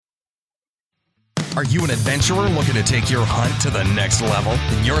Are you an adventurer looking to take your hunt to the next level?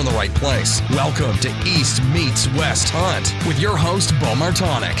 Then you're in the right place. Welcome to East Meets West Hunt with your host, Bo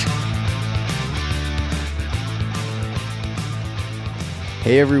Martonic.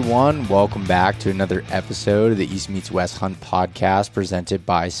 Hey everyone, welcome back to another episode of the East Meets West Hunt podcast presented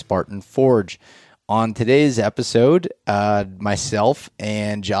by Spartan Forge. On today's episode, myself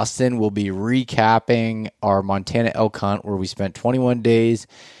and Justin will be recapping our Montana elk hunt where we spent 21 days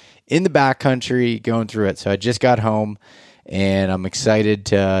in the backcountry going through it. So I just got home and I'm excited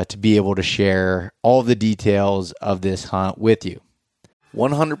to be able to share all of the details of this hunt with you.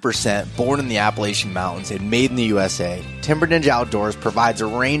 100% born in the Appalachian Mountains and made in the USA, Timber Ninja Outdoors provides a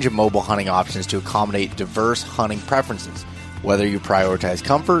range of mobile hunting options to accommodate diverse hunting preferences. Whether you prioritize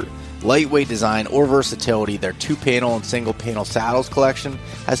comfort, lightweight design, or versatility, their 2-panel and single-panel saddles collection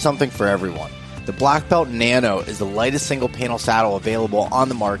has something for everyone. The Black Belt Nano is the lightest single-panel saddle available on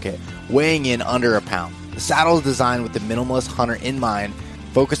the market, weighing in under a pound. The saddle is designed with the minimalist hunter in mind,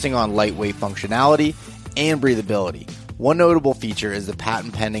 focusing on lightweight functionality and breathability. One notable feature is the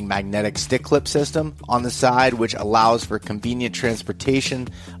patent-pending magnetic stick clip system on the side, which allows for convenient transportation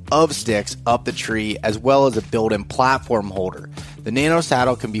of sticks up the tree, as well as a built-in platform holder. The Nano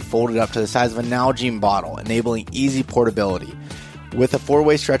saddle can be folded up to the size of a Nalgene bottle, enabling easy portability. With a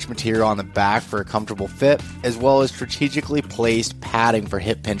 4-way stretch material on the back for a comfortable fit, as well as strategically placed padding for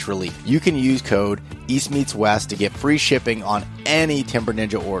hip pinch relief. You can use code EastMeetsWest to get free shipping on any Timber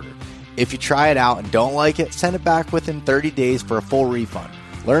Ninja order. If you try it out and don't like it, send it back within 30 days for a full refund.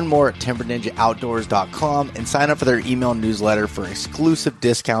 Learn more at timberninjaoutdoors.com and sign up for their email newsletter for exclusive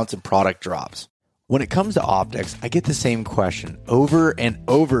discounts and product drops. When it comes to optics, I get the same question over and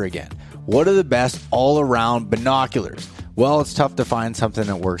over again. What are the best all-around binoculars? Well, it's tough to find something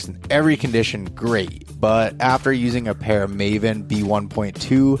that works in every condition great, but after using a pair of Maven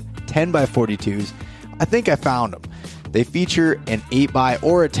B1.2 10x42s, I think I found them. They feature an 8x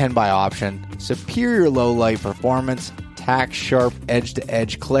or a 10x option, superior low light performance, tack sharp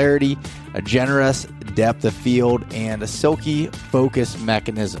edge-to-edge clarity, a generous depth of field, and a silky focus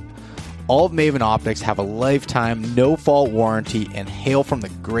mechanism. All of Maven optics have a lifetime no-fault warranty and hail from the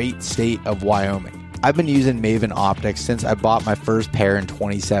great state of Wyoming. I've been using Maven optics since I bought my first pair in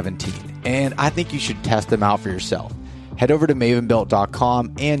 2017, and I think you should test them out for yourself. Head over to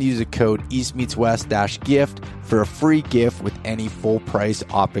mavenbuilt.com and use the code EastMeetsWest-gift for a free gift with any full price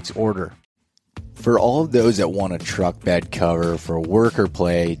optics order. For all of those that want a truck bed cover for work or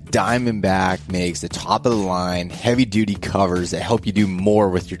play, Diamondback makes the top of the line heavy duty covers that help you do more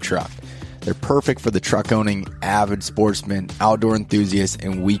with your truck. They're perfect for the truck-owning avid sportsmen, outdoor enthusiasts,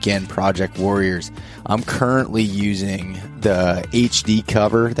 and weekend project warriors. I'm currently using the HD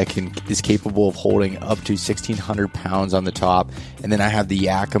cover that is capable of holding up to 1,600 pounds on the top, and then I have the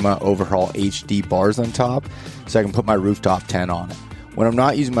Yakima Overhaul HD bars on top, so I can put my rooftop tent on it. When I'm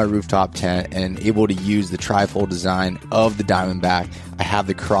not using my rooftop tent and able to use the trifold design of the Diamondback, I have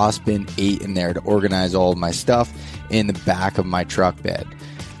the Crossbin 8 in there to organize all of my stuff in the back of my truck bed.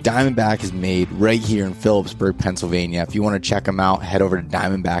 Diamondback is made right here in Phillipsburg, Pennsylvania. If you want to check them out, head over to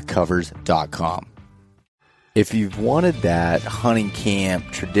diamondbackcovers.com. If you've wanted that hunting camp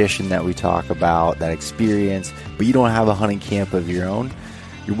tradition that we talk about, that experience, but you don't have a hunting camp of your own,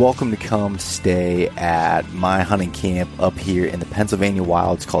 you're welcome to come stay at my hunting camp up here in the Pennsylvania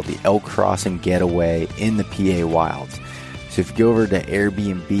Wilds called the Elk Crossing Getaway in the PA Wilds. So if you go over to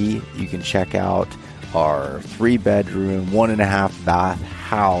Airbnb, you can check out our 3-bedroom, 1.5 bath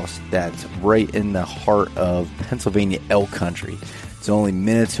house that's right in the heart of Pennsylvania elk country. It's only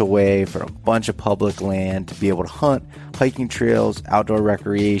minutes away from a bunch of public land to be able to hunt, hiking trails, outdoor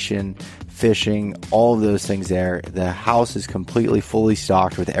recreation, fishing, all of those things there. The house is completely fully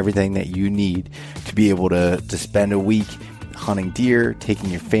stocked with everything that you need to be able to spend a week hunting deer,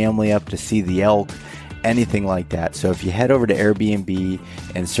 taking your family up to see the elk, anything like that. So if you head over to Airbnb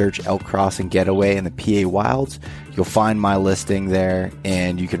and search Elk Crossing Getaway in the PA Wilds, you'll find my listing there,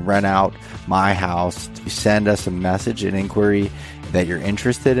 and you can rent out my house. Send us a message, an inquiry that you're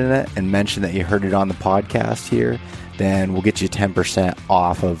interested in it, and mention that you heard it on the podcast here. Then we'll get you 10%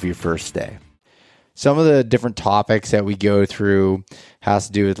 off of your first stay. Some of the different topics that we go through has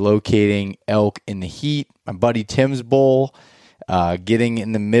to do with locating elk in the heat, my buddy Tim's bull, getting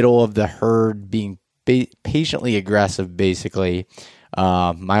in the middle of the herd, being patiently aggressive, basically.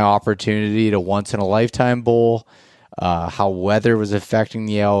 My opportunity to once in a lifetime bull, how weather was affecting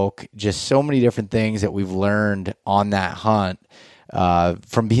the elk, just so many different things that we've learned on that hunt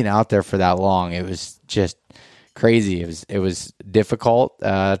from being out there for that long. It was just crazy. It was difficult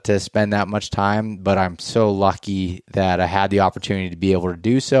to spend that much time, but I'm so lucky that I had the opportunity to be able to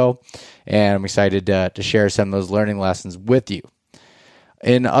do so, and I'm excited to share some of those learning lessons with you.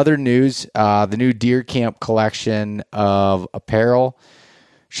 In other news, the new Deer Camp collection of apparel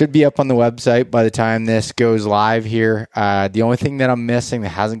should be up on the website by the time this goes live here. The only thing that I'm missing that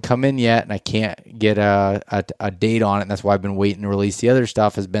hasn't come in yet, and I can't get a date on it, and that's why I've been waiting to release the other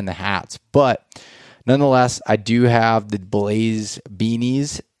stuff, has been the hats. But nonetheless, I do have the Blaze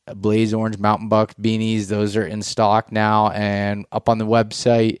beanies, Blaze Orange Mountain Buck beanies. Those are in stock now and up on the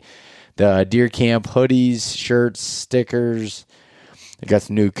website. The Deer Camp hoodies, shirts, stickers. I got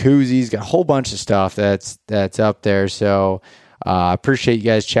some new koozies, got a whole bunch of stuff that's up there. So I appreciate you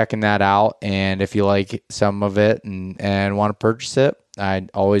guys checking that out. And if you like some of it and want to purchase it,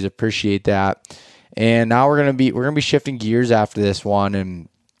 I'd always appreciate that. And now we're gonna be shifting gears after this one and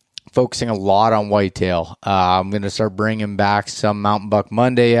focusing a lot on whitetail. I'm gonna start bringing back some Mountain Buck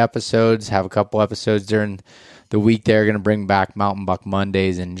Monday episodes. Have a couple episodes during the week. They're gonna bring back Mountain Buck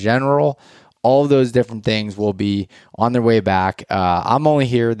Mondays in general. All of those different things will be on their way back. I'm only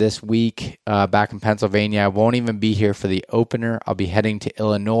here this week back in Pennsylvania. I won't even be here for the opener. I'll be heading to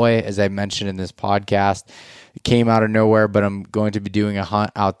Illinois, as I mentioned in this podcast. It came out of nowhere, but I'm going to be doing a hunt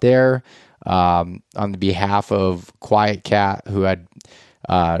out there on the behalf of Quiet Cat, who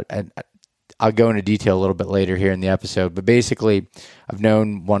I'll go into detail a little bit later here in the episode. But basically, I've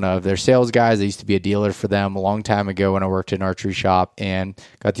known one of their sales guys. I used to be a dealer for them a long time ago when I worked in an archery shop, and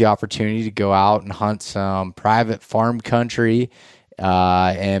got the opportunity to go out and hunt some private farm country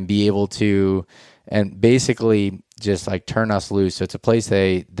and be able to, and basically just like turn us loose. So it's a place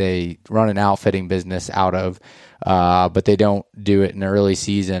they run an outfitting business out of, but they don't do it in the early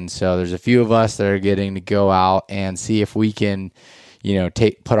season. So there's a few of us that are getting to go out and see if we can,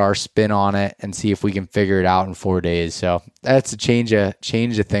 put our spin on it and see if we can figure it out in 4 days. So that's a change of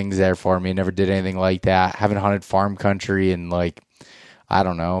things there for me. Never did anything like that. Haven't hunted farm country in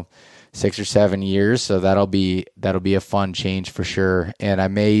 6 or 7 years. So that'll be a fun change for sure. And I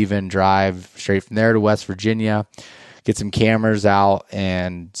may even drive straight from there to West Virginia, get some cameras out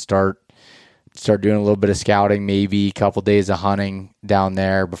and start doing a little bit of scouting, maybe a couple days of hunting down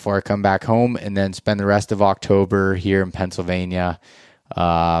there before I come back home, and then spend the rest of October here in Pennsylvania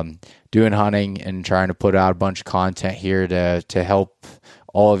doing hunting and trying to put out a bunch of content here to help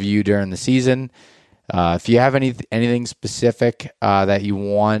all of you during the season. If you have anything specific that you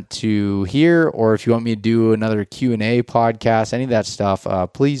want to hear, or if you want me to do another Q&A podcast, any of that stuff,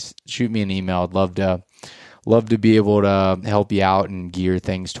 please shoot me an email. I'd love to be able to help you out and gear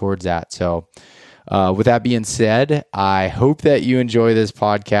things towards that. So with that being said, I hope that you enjoy this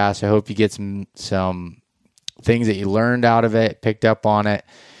podcast. I hope you get some things that you learned out of it, picked up on it.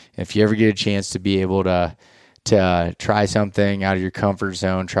 If you ever get a chance to be able to try something out of your comfort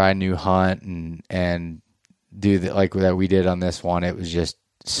zone, try a new hunt and do that like that we did on this one, it was just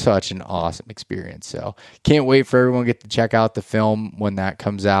such an awesome experience. So can't wait for everyone to get to check out the film when that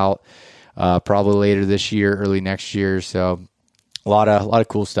comes out. Probably later this year, early next year. So a lot of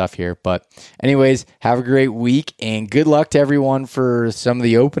cool stuff here. But anyways, have a great week and good luck to everyone for some of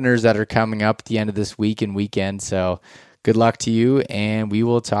the openers that are coming up at the end of this week and weekend. So good luck to you, and we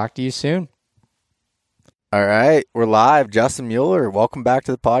will talk to you soon. All right, we're live. Justin Mueller, welcome back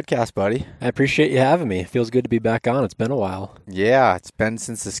to the podcast, buddy. I appreciate you having me. It feels good to be back on. It's been a while. Yeah, it's been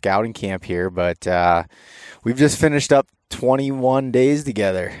since the scouting camp here, but we've just finished up 21 days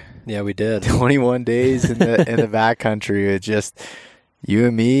together. Yeah, we did. 21 days in the backcountry. It's just you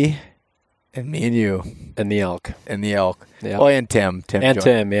and me and you. And the elk. Yeah. Well, and Tim.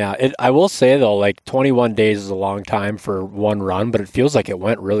 Tim, yeah. I will say, though, 21 days is a long time for one run, but it feels like it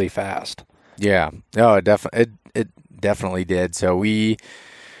went really fast. Yeah. No, it definitely did. So we've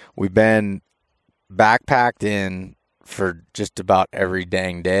been backpacked in for just about every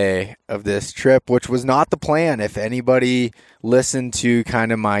dang day of this trip, which was not the plan. If anybody listened to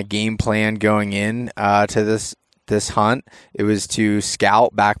kind of my game plan going in to this hunt, it was to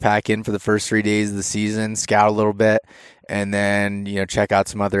scout, backpack in for the first 3 days of the season, scout a little bit, and then check out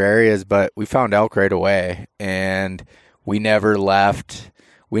some other areas. But we found elk right away, and we never left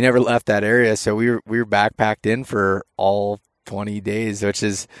that area. So we were backpacked in for all 20 days, which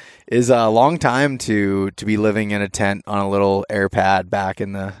is a long time to be living in a tent on a little air pad back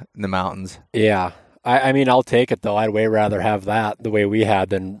in the mountains. Yeah. I mean, I'll take it, though. I'd way rather have that the way we had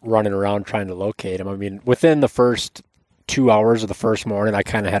than running around trying to locate them. I mean, within the first 2 hours of the first morning, I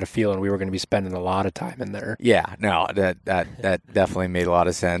kind of had a feeling we were going to be spending a lot of time in there. Yeah, no, that definitely made a lot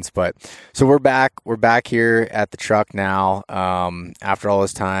of sense. But so we're back here at the truck now after all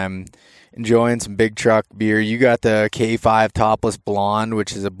this time enjoying some Big Truck beer. You got the K5 Topless Blonde,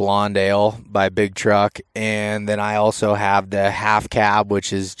 which is a blonde ale by Big Truck, and then I also have the Half Cab,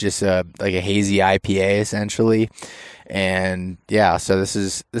 which is just like a hazy IPA essentially. And yeah, so this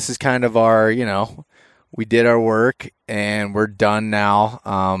is kind of our, we did our work and we're done now.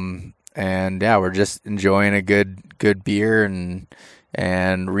 And yeah, we're just enjoying a good beer and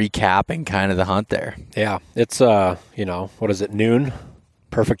recapping kind of the hunt there. Yeah, it's what is it, noon?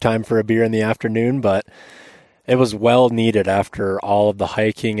 Perfect time for a beer in the afternoon, but it was well needed after all of the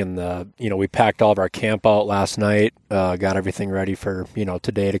hiking and we packed all of our camp out last night, got everything ready for,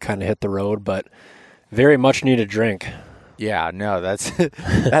 today to kind of hit the road, but very much needed drink. Yeah, no, that's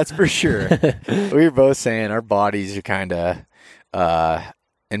for sure. We were both saying our bodies are kind of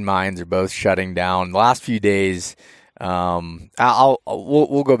and minds are both shutting down. The last few days,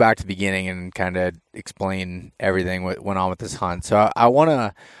 we'll go back to the beginning and kind of explain everything what went on with this hunt. So I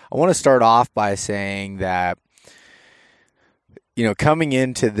want to start off by saying that, coming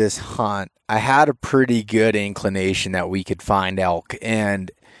into this hunt, I had a pretty good inclination that we could find elk.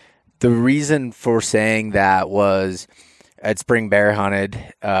 And the reason for saying that was I'd spring bear hunted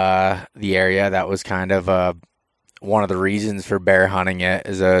the area. That was kind of one of the reasons for bear hunting it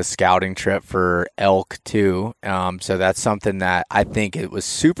as a scouting trip for elk too. So that's something that I think it was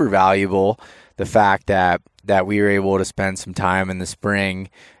super valuable. The fact that we were able to spend some time in the spring,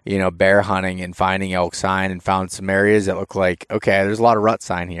 bear hunting and finding elk sign, and found some areas that look like, okay, there's a lot of rut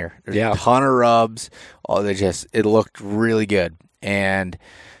sign here. There's a ton of rubs. It looked really good. And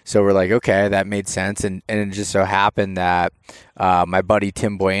so we're like, okay, that made sense. And it just so happened that my buddy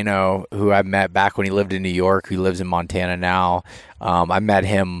Tim Bueno, who I met back when he lived in New York, who lives in Montana now, I met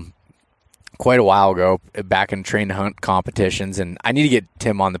him quite a while ago back in train hunt competitions. And I need to get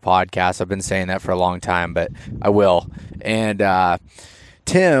Tim on the podcast. I've been saying that for a long time, but I will. And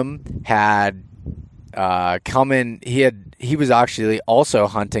Tim had come in. He was actually also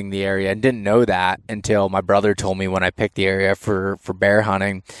hunting the area and didn't know that until my brother told me when I picked the area for bear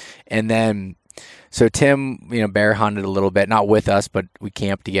hunting. And then, so Tim, bear hunted a little bit, not with us, but we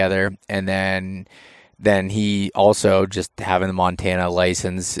camped together. And then he also, just having the Montana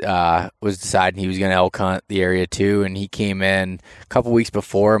license, was deciding he was going to elk hunt the area too. And he came in a couple weeks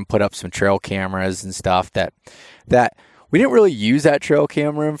before and put up some trail cameras and stuff that we didn't really use that trail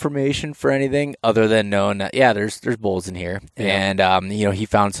camera information for anything other than knowing that, there's bulls in here. Yeah. And, he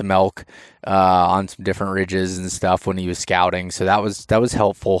found some elk on some different ridges and stuff when he was scouting. So that was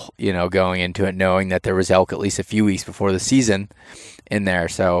helpful, going into it, knowing that there was elk at least a few weeks before the season in there.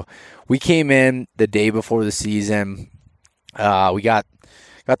 So we came in the day before the season. We got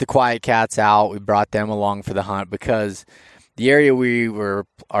the Quiet Cats out. We brought them along for the hunt because the area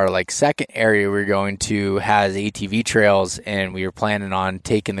our second area we were going to has ATV trails, and we were planning on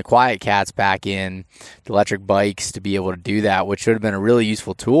taking the Quiet Cats back in, the electric bikes, to be able to do that, which would have been a really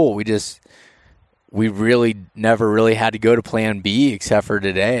useful tool. We really never really had to go to plan B except for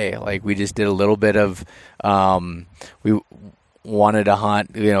today. Like, we just did a little bit of, we wanted to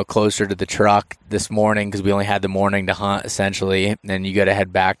hunt, closer to the truck this morning because we only had the morning to hunt essentially. And then you got to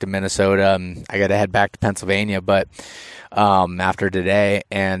head back to Minnesota, and I got to head back to Pennsylvania, but after today.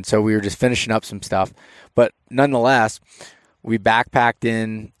 And so we were just finishing up some stuff, but nonetheless, we backpacked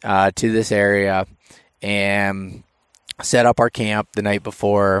in to this area and set up our camp the night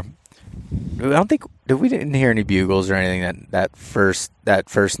before. I don't think we didn't hear any bugles or anything that first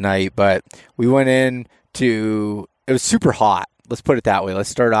night, but we went in to, it was super hot. Let's put it that way. Let's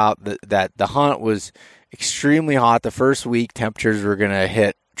start out that the hunt was extremely hot. The first week temperatures were going to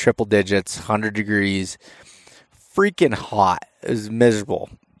hit triple digits, 100 degrees, freaking hot. It was miserable.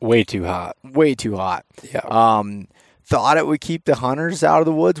 Way too hot. Yeah. Thought it would keep the hunters out of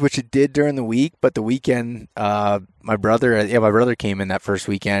the woods, which it did during the week, but the weekend, my brother came in that first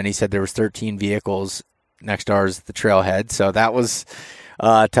weekend, and he said there was 13 vehicles next to ours at the trailhead. So that was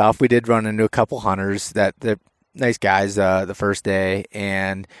tough. We did run into a couple hunters that nice guys the first day,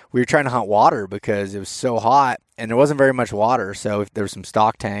 and we were trying to hunt water because it was so hot and there wasn't very much water. So there were some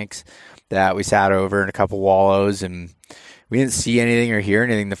stock tanks that we sat over and a couple wallows, and we didn't see anything or hear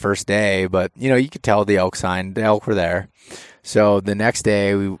anything the first day, but you could tell the elk sign, the elk were there. So the next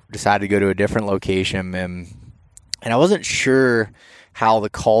day we decided to go to a different location, and I wasn't sure how the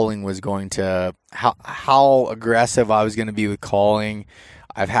calling was going to, how aggressive I was going to be with calling.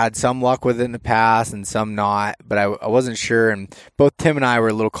 I've had some luck with it in the past and some not, but I wasn't sure. And both Tim and I were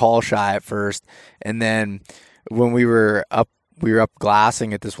a little call shy at first. And then when we were up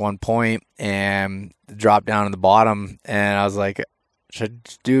glassing at this one point and dropped down to the bottom, and I was like, should I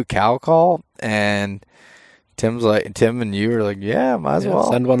just do a cow call? And Tim and you were like, yeah, might as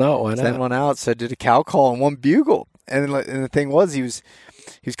well send one out. Why not? Send one out. So I did a cow call and one bugle. And the thing was, he was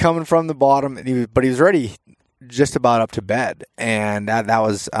coming from the bottom, but he was ready, just about up to bed. And that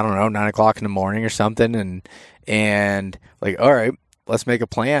was, I don't know, 9 o'clock in the morning or something. And like, all right, let's make a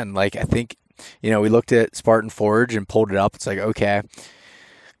plan. Like, I think, we looked at Spartan Forge and pulled it up. It's like, okay,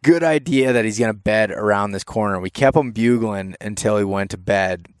 good idea that he's going to bed around this corner. We kept him bugling until he went to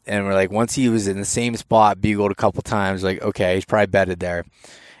bed. And we're like, once he was in the same spot, bugled a couple times, like, okay, he's probably bedded there.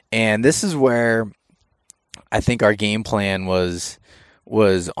 And this is where I think our game plan was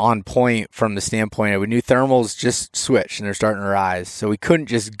on point from the standpoint of we knew thermals just switched and they're starting to rise. So we couldn't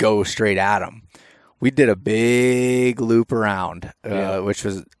just go straight at them. We did a big loop around, which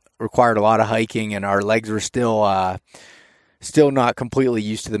required a lot of hiking, and our legs were still not completely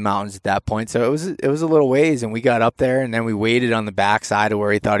used to the mountains at that point. So it was a little ways, and we got up there, and then we waited on the backside of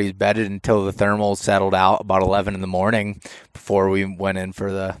where he thought he was bedded until the thermals settled out about 11 in the morning before we went in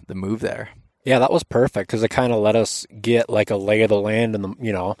for the move there. Yeah, that was perfect because it kind of let us get like a lay of the land, and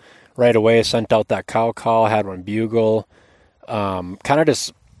right away sent out that cow call, had one bugle, kind of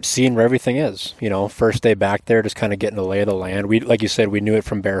just seeing where everything is. First day back there, just kind of getting the lay of the land. We, like you said, we knew it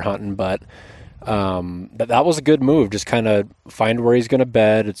from bear hunting, but that was a good move. Just kind of find where he's going to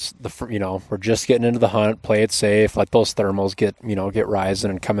bed. It's we're just getting into the hunt, play it safe, let those thermals get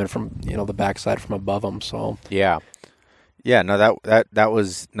rising and come in from the backside from above them. So yeah, no, that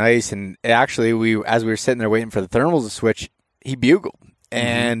was nice. And actually, as we were sitting there waiting for the thermals to switch, he bugled,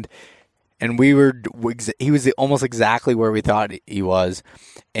 and he was almost exactly where we thought he was.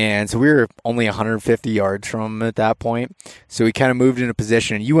 And so we were only 150 yards from him at that point. So we kind of moved into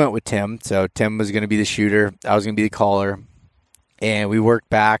position, and you went with Tim. So Tim was going to be the shooter. I was going to be the caller. And we worked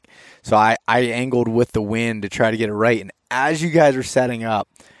back. So I angled with the wind to try to get it right. And as you guys were setting up,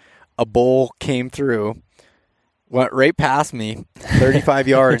 a bull came through, went right past me, 35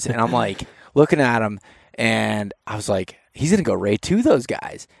 yards. And I'm like looking at him, and I was like, he's going to go right to those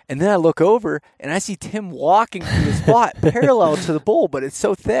guys. And then I look over, and I see Tim walking through the spot parallel to the bull, but it's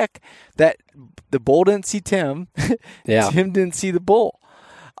so thick that the bull didn't see Tim. Yeah. Tim didn't see the bull.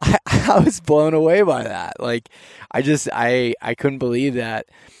 I was blown away by that. Like, I couldn't believe that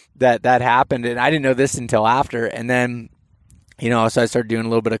happened. And I didn't know this until after. And then, so I started doing a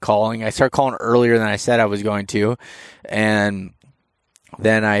little bit of calling. I started calling earlier than I said I was going to. And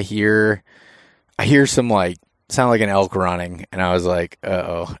then I hear some sound like an elk running, and I was like,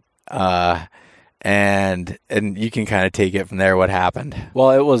 uh-oh. And you can kind of take it from there, what happened.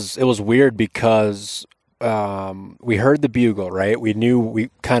 Well, it was weird because we heard the bugle, right? We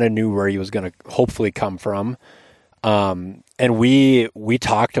kind of knew where he was going to hopefully come from. And we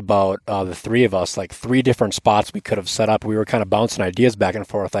talked about the three of us, like 3 different spots we could have set up. We were kind of bouncing ideas back and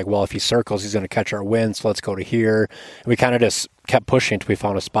forth, like, well, if he circles, he's going to catch our wind, so let's go to here. And we kind of just kept pushing until we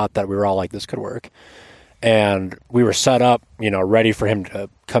found a spot that we were all like, this could work. And we were set up, ready for him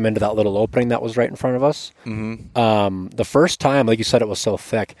to come into that little opening that was right in front of us. Mm-hmm. The first time, like you said, it was so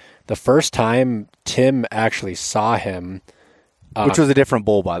thick. The first time Tim actually saw him. Which was a different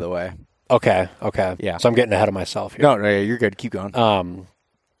bull, by the way. Okay. Yeah. So I'm getting ahead of myself here. No, you're good. Keep going. You want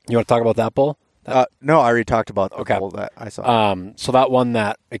to talk about that bull? No, I already talked about the bull that I saw. So that one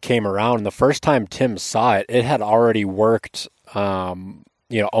that it came around, the first time Tim saw it, it had already worked,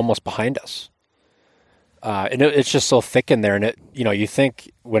 almost behind us. And it's just so thick in there, and it, you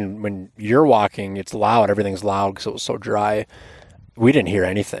think when you're walking, it's loud, everything's loud because it was so dry. We didn't hear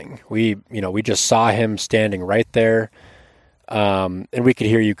anything. We just saw him standing right there, and we could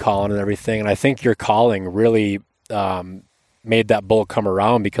hear you calling and everything. And I think your calling really made that bull come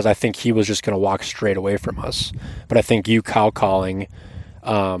around because I think he was just going to walk straight away from us. But I think you cow calling.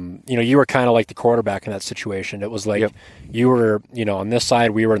 You were kind of like the quarterback in that situation. It was like you were, on this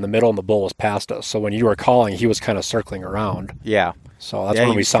side, we were in the middle, and the bull was past us. So when you were calling, he was kind of circling around. Yeah. So that's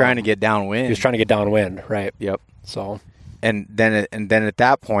when we saw him. Trying to get downwind. He was trying to get downwind, right? Yep. So, and then at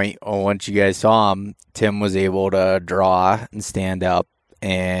that point, once you guys saw him, Tim was able to draw and stand up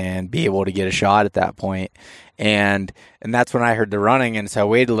and be able to get a shot at that point. And that's when I heard the running, and so I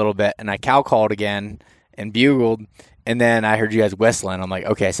waited a little bit, and I cow called again and bugled. And then I heard you guys whistling. I'm like,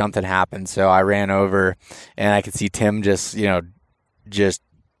 okay, something happened. So I ran over, and I could see Tim just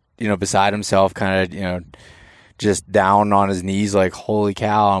beside himself, kind of, just down on his knees, like, holy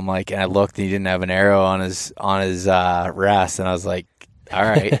cow. I'm like, and I looked, and he didn't have an arrow on his rest, and I was like, all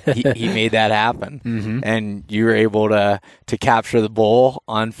right, he made that happen. Mm-hmm. And you were able to capture the bull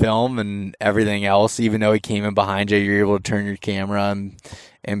on film and everything else. Even though he came in behind you, you were able to turn your camera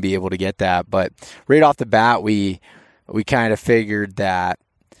and be able to get that. But right off the bat, we kind of figured that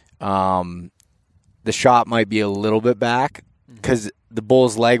the shot might be a little bit back because the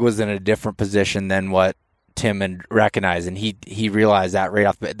bull's leg was in a different position than what Tim had recognized, and he realized that right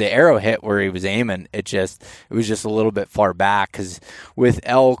off the arrow hit where he was aiming. It was just a little bit far back, because with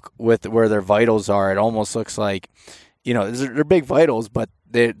elk, with where their vitals are, it almost looks like, they're big vitals, but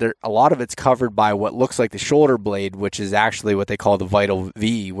they're a lot of it's covered by what looks like the shoulder blade, which is actually what they call the vital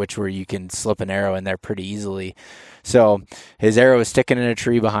V, which where you can slip an arrow in there pretty easily. So his arrow was sticking in a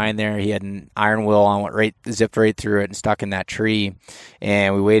tree behind there. He had an iron will on, zipped right through it and stuck in that tree.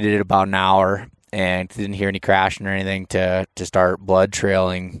 And we waited about an hour and didn't hear any crashing or anything to start blood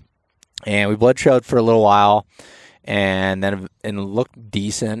trailing. And we blood trailed for a little while, and then it looked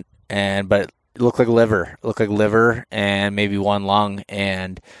decent, but it looked like liver and maybe one lung.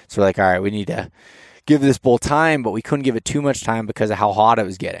 And so we're like, all right, we need to give this bull time, but we couldn't give it too much time because of how hot it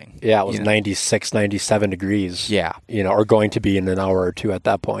was getting. Yeah, it was 96, 97 degrees. Yeah. Or going to be in an hour or two at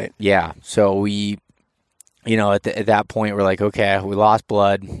that point. Yeah. So we, at that point, we're like, okay, we lost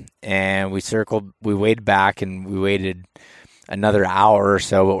blood, and we waited back, and we waited another hour or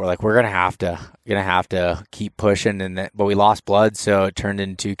so, but we're like, we're gonna have to keep pushing, but we lost blood, so it turned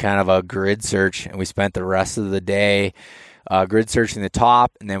into kind of a grid search, and we spent the rest of the day grid searching the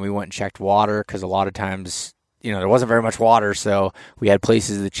top, and then we went and checked water, because a lot of times, there wasn't very much water, so we had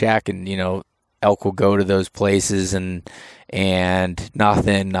places to check, and elk will go to those places, and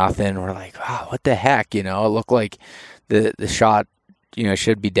nothing. We're like, wow, what the heck? It looked like the shot,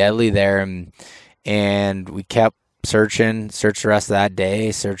 should be deadly there, and we kept searched the rest of that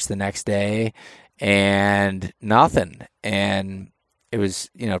day, searched the next day, and nothing. And it was,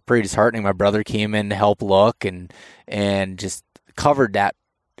 pretty disheartening. My brother came in to help look, and just covered that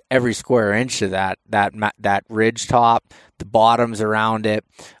every square inch of that ridge top, the bottoms around it,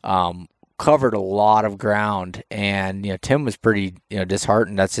 covered a lot of ground. And Tim was pretty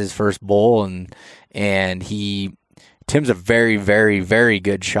disheartened. That's his first bull, and Tim's a very, very, very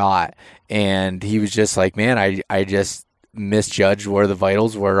good shot. And he was just like, man, I just misjudged where the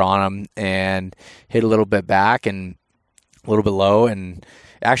vitals were on him and hit a little bit back and a little bit low. And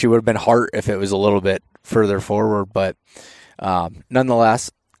actually would have been heart if it was a little bit further forward. But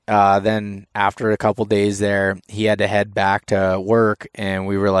nonetheless, then after a couple days there, he had to head back to work. And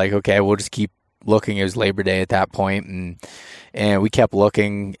we were like, okay, we'll just keep looking. It was Labor Day at that point, and we kept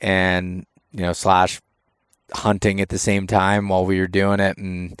looking and, slash hunting at the same time while we were doing it,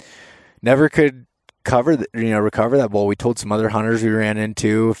 and never could recover that bull. We told some other hunters we ran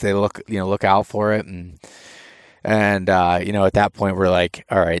into if they look out for it, and at that point we're like,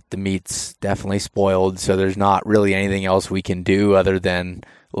 all right, the meat's definitely spoiled, so there's not really anything else we can do other than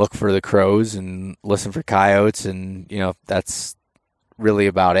look for the crows and listen for coyotes, and that's really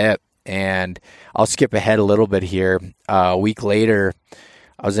about it. And I'll skip ahead a little bit here. A week later,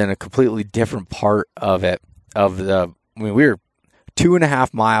 I was in a completely different part of it. We were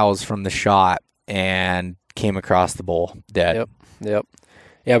 2.5 miles from the shot and came across the bull dead. Yep.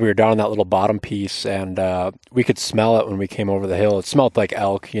 Yeah, we were down on that little bottom piece, and we could smell it when we came over the hill. It smelled like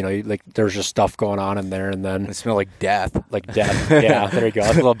elk, like there was just stuff going on in there, and then it smelled like death. Yeah, there you go.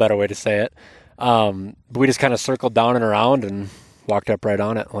 That's a little better way to say it. But we just kind of circled down and around and walked up right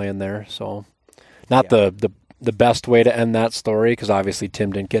on it, laying there. So, not the best way to end that story, because obviously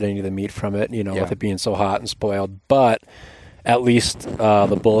Tim didn't get any of the meat from it, with it being so hot and spoiled. But at least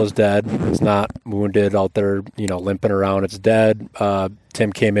the bull is dead. It's not wounded out there, limping around. It's dead.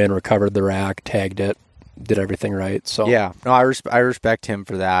 Tim came in, recovered the rack, tagged it, did everything right. So yeah, no, I respect him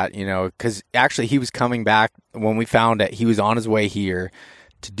for that, because actually he was coming back when we found it. He was on his way here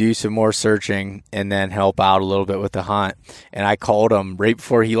to do some more searching and then help out a little bit with the hunt. And I called him right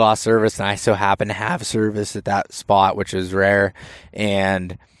before he lost service, and I so happened to have service at that spot, which is rare.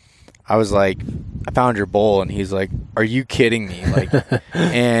 And I was like, I found your bull, and he's like, are you kidding me?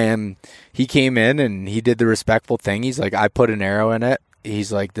 And he came in and he did the respectful thing. He's like, I put an arrow in it.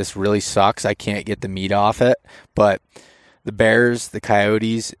 He's like, this really sucks. I can't get the meat off it. But the bears, the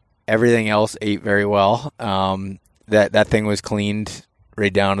coyotes, everything else ate very well. That thing was cleaned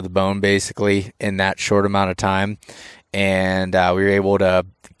right down to the bone, basically, in that short amount of time. And we were able to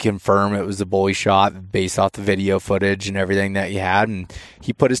confirm it was the bull he shot based off the video footage and everything that he had. And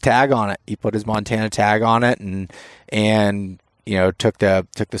he put his tag on it. He put his Montana tag on it, and took the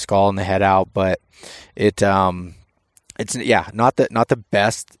skull and the head out. But it's not the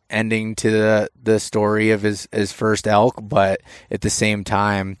best ending to the story of his first elk, but at the same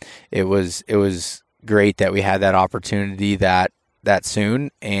time, it was great that we had that opportunity that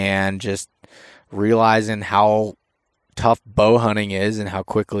soon, and just realizing how tough bow hunting is and how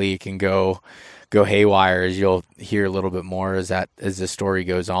quickly it can go go haywire, as you'll hear a little bit more as the story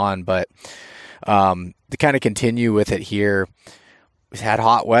goes on. But to kind of continue with it here, we had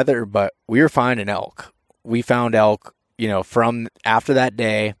hot weather, but we were finding elk. We found elk, from after that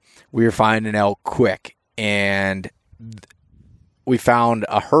day, we were finding elk quick. And we found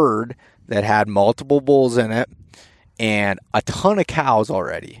a herd that had multiple bulls in it and a ton of cows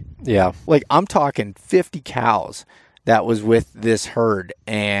already. Yeah. Like, I'm talking 50 cows that was with this herd.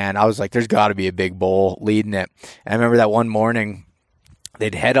 And I was like, there's got to be a big bull leading it. And I remember that one morning,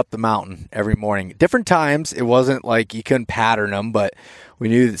 they'd head up the mountain every morning. Different times. It wasn't like you couldn't pattern them, but we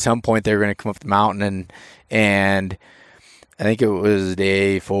knew that at some point they were going to come up the mountain. And I think it was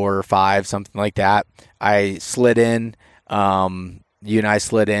day 4 or 5, something like that. I slid in. You and I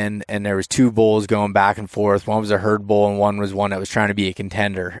slid in, and there was 2 bulls going back and forth. One was a herd bull, and one was one that was trying to be a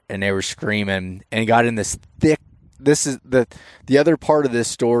contender, and they were screaming and got in this thick. This is the other part of this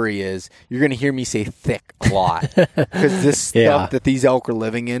story is you're going to hear me say thick a lot because this stuff that these elk are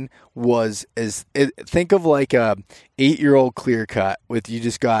living in think of like a 8-year-old clear cut with you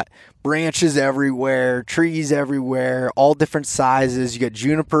just got branches everywhere, trees everywhere, all different sizes. You got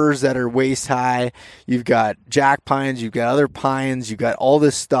junipers that are waist high. You've got jack pines. You've got other pines. You've got all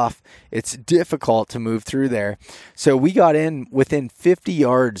this stuff. It's difficult to move through there. So we got in within 50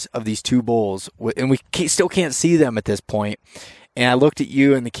 yards of these 2 bulls, and we still can't see them at this point. And I looked at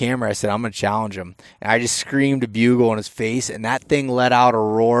you in the camera. I said, I'm going to challenge him. And I just screamed a bugle in his face, and that thing let out a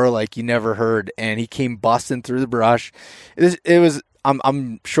roar like you never heard. And he came busting through the brush. It was.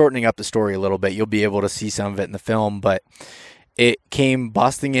 I'm shortening up the story a little bit. You'll be able to see some of it in the film, but it came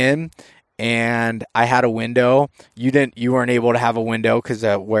busting in, and I had a window. You weren't able to have a window because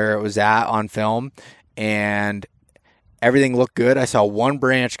of where it was at on film, and everything looked good. I saw one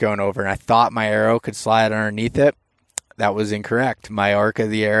branch going over, and I thought my arrow could slide underneath it. That was incorrect. My arc of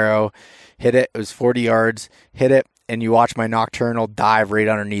the arrow hit it. It was 40 yards, hit it, and you watch my nocturnal dive right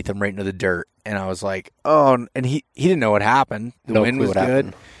underneath him, right into the dirt. And I was like, oh, and he didn't know what happened. The wind was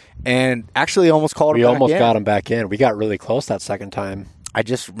good. And actually almost called him back in. We almost got him back in. We got really close that second time. I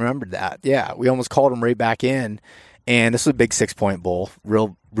just remembered that. Yeah, we almost called him right back in. And this was a big 6-point bull,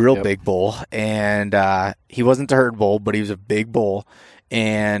 real big bull. And he wasn't the herd bull, but he was a big bull.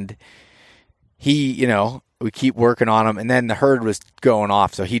 And he, we keep working on him. And then the herd was going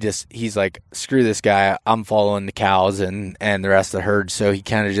off. So he's like, screw this guy. I'm following the cows and the rest of the herd. So he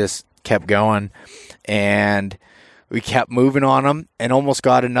kind of just kept going, and we kept moving on him and almost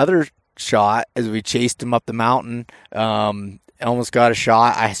got another shot as we chased him up the mountain. Almost got a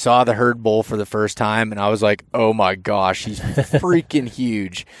shot. I saw the herd bull for the first time, and I was like, oh my gosh, he's freaking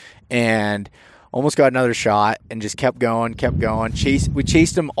huge. And almost got another shot and just kept going. We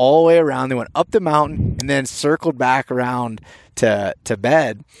chased him all the way around. They went up the mountain and then circled back around to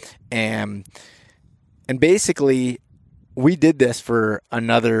bed. And basically we did this for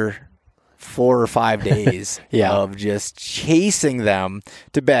another 4 or 5 days of just chasing them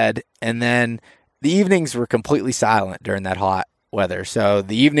to bed. And then the evenings were completely silent during that hot weather. So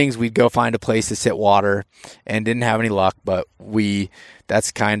the evenings we'd go find a place to sit water and didn't have any luck, but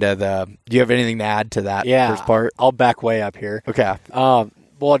that's kind of do you have anything to add to that first part? I'll back way up here. Okay.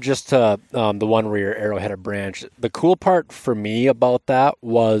 Well, just to the one where your arrow hit a branch. The cool part for me about that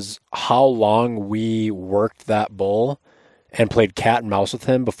was how long we worked that bull and played cat and mouse with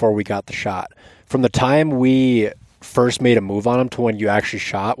him before we got the shot. From the time we first made a move on him to when you actually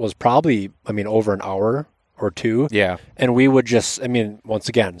shot was probably, over an hour or 2. Yeah. And we would just, once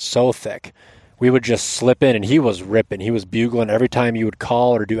again, so thick. We would just slip in, and he was ripping. He was bugling. Every time you would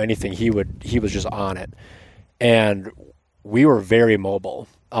call or do anything, he was just on it. And we were very mobile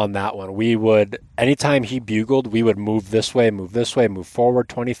on that one. We would, anytime he bugled, we would move this way, move forward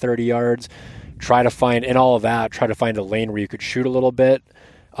 20, 30 yards. Try to find a lane where you could shoot a little bit.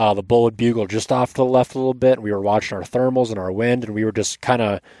 The bull would bugle just off to the left a little bit. We were watching our thermals and our wind, and we were just kind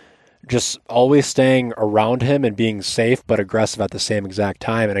of always staying around him and being safe but aggressive at the same exact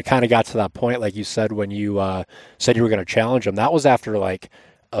time. And it kind of got to that point, like you said, when you said you were going to challenge him. That was after like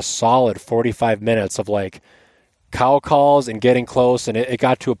a solid 45 minutes of like cow calls and getting close, and it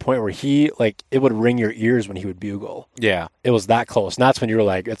got to a point where it would ring your ears when he would bugle. Yeah. It was that close. And that's when you were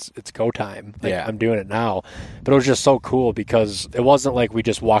like, it's go time. Like, I'm doing it now. But it was just so cool because it wasn't like we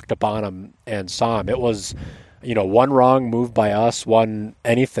just walked up on him and saw him. It was, one wrong move by us, one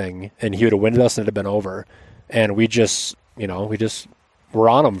anything, and he would have winded us and it'd have been over. And we just were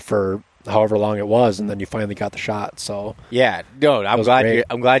on him for however long it was, and then you finally got the shot. So yeah, no, I'm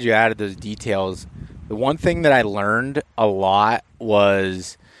glad you added those details. The one thing that I learned a lot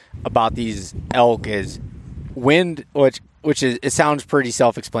was about these elk is wind, which is, it sounds pretty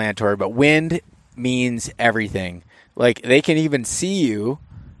self-explanatory, but wind means everything. Like, they can even see you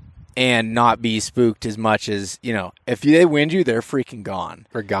and not be spooked as much as, if they wind you, they're freaking gone.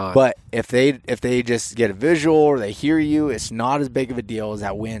 They're gone. But if they just get a visual or they hear you, it's not as big of a deal as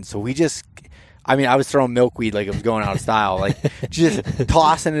that wind. So I was throwing milkweed like it was going out of style, like just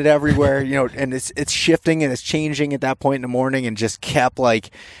tossing it everywhere, and it's shifting and it's changing at that point in the morning, and just kept like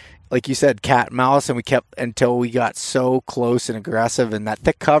you said, cat and mouse, and we kept until we got so close and aggressive, and that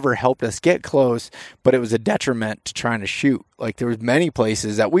thick cover helped us get close, but it was a detriment to trying to shoot. Like, there was many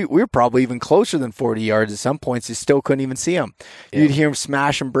places that we were probably even closer than 40 yards at some points. You still couldn't even see them. Yeah. You'd hear them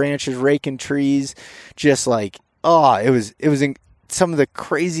smashing branches, raking trees, just like, it was some of the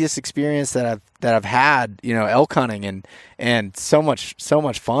craziest experience that I've had, elk hunting, and so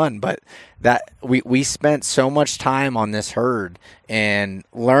much fun. But that we spent so much time on this herd and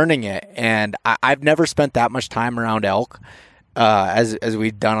learning it, and I've never spent that much time around elk as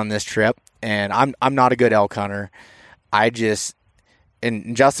we've done on this trip. And I'm not a good elk hunter.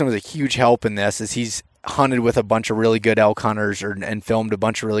 And Justin was a huge help in this, as he's hunted with a bunch of really good elk hunters and filmed a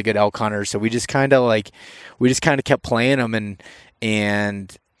bunch of really good elk hunters. So we just kind of kept playing them,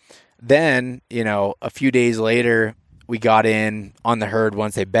 and then, a few days later, we got in on the herd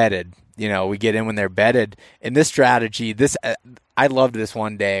once they bedded. We get in when they're bedded. And this strategy, I loved this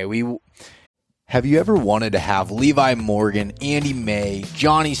one day. Have you ever wanted to have Levi Morgan, Andy May,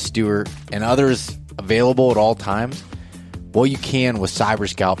 Johnny Stewart, and others available at all times? Well, you can with Cyber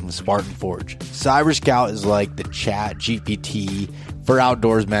Scout from Spartan Forge. Cyber Scout is like the Chat GPT for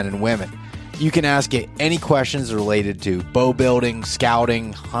outdoors men and women. You can ask it any questions related to bow building,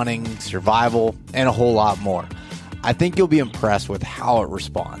 scouting, hunting, survival, and a whole lot more. I think you'll be impressed with how it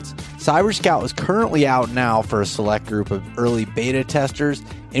responds. Cyber Scout is currently out now for a select group of early beta testers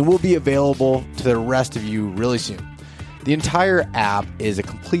and will be available to the rest of you really soon. The entire app is a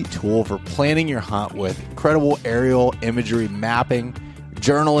complete tool for planning your hunt with incredible aerial imagery mapping,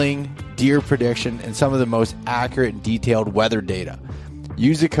 journaling, deer prediction, and some of the most accurate and detailed weather data.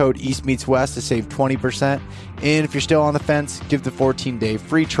 Use the code EastMeetsWest to save 20%. And if you're still on the fence, give the 14-day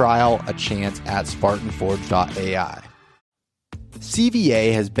free trial a chance at SpartanForge.ai.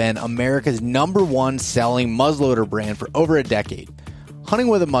 CVA has been America's #1 selling muzzleloader brand for over a decade. Hunting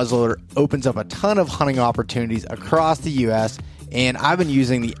with a muzzleloader opens up a ton of hunting opportunities across the U.S., and I've been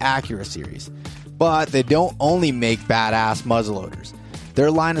using the Acura series. But they don't only make badass muzzleloaders.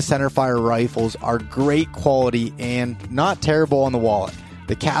 Their line of centerfire rifles are great quality and not terrible on the wallet.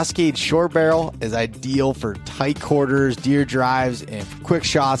 The Cascade Short Barrel is ideal for tight quarters, deer drives, and quick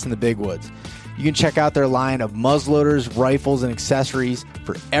shots in the big woods. You can check out their line of muzzleloaders, rifles, and accessories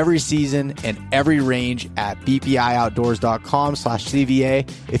for every season and every range at bpioutdoors.com/CVA.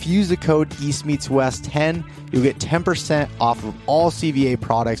 If you use the code EastMeetsWest10, you'll get 10% off of all CVA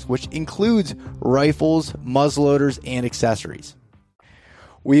products, which includes rifles, muzzleloaders, and accessories.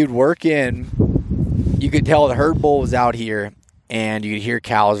 We would work in, you could tell the herd bull was out here, and you could hear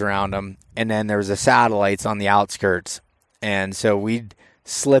cows around them, and then there was the satellites on the outskirts. And so we'd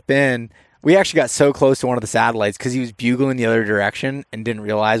slip in. We actually got so close to one of the satellites because he was bugling the other direction and didn't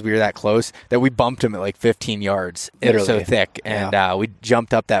realize we were that close that we bumped him at like 15 yards. It was so thick. And we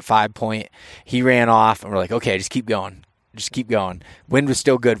jumped up that 5-point. He ran off, and we're like, okay, just keep going. Just keep going. Wind was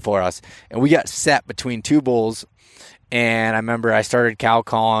still good for us. And we got set between two bulls. And I remember I started cow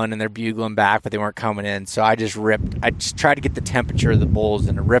calling, and they're bugling back, but they weren't coming in. So I just tried to get the temperature of the bulls,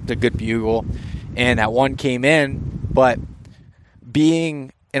 and I ripped a good bugle. And that one came in, but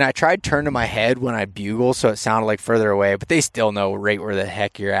and I tried turning my head when I bugle, so it sounded like further away, but they still know right where the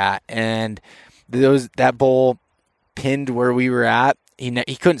heck you're at. And that bull pinned where we were at.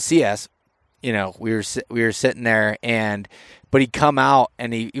 He couldn't see us. We were sitting there, but he'd come out,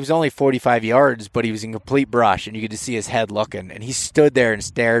 and he was only 45 yards, but he was in complete brush, and you could just see his head looking. And he stood there and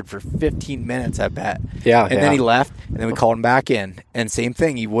stared for 15 minutes, I bet. Yeah. And then he left, and then we called him back in. And same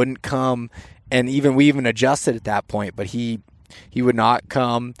thing, he wouldn't come. And we even adjusted at that point, but he would not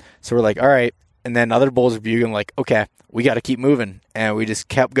come. So we're like, all right. And then other bulls were bugling, like, okay, we got to keep moving. And we just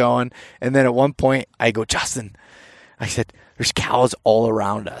kept going. And then at one point, I go, Justin, I said, there's cows all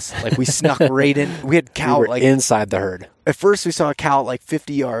around us. Like, we snuck right in. We had cow inside the herd. At first, we saw a cow at like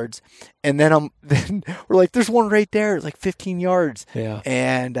 50 yards, and then we're like, "There's one right there, like 15 yards." Yeah.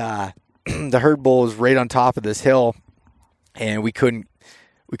 And the herd bull was right on top of this hill, and we couldn't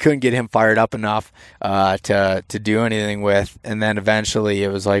get him fired up enough to do anything with. And then eventually,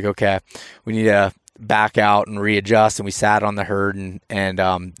 it was like, okay, we need to back out and readjust, and we sat on the herd, and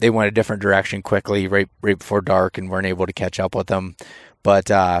they went a different direction quickly right before dark, and weren't able to catch up with them. But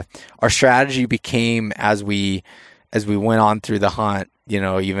our strategy became, as we went on through the hunt,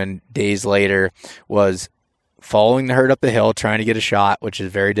 even days later, was following the herd up the hill, trying to get a shot, which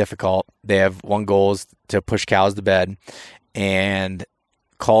is very difficult. They have one goal is to push cows to bed, and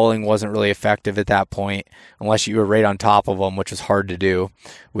calling wasn't really effective at that point unless you were right on top of them, which was hard to do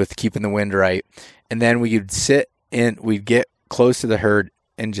with keeping the wind right. And then we'd get close to the herd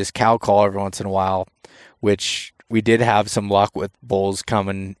and just cow call every once in a while, which we did have some luck with bulls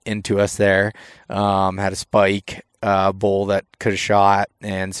coming into us there. Had a spike bull that could have shot,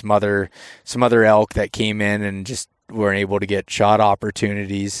 and some other elk that came in and just weren't able to get shot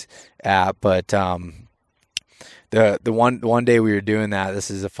opportunities at. But the one day we were doing that,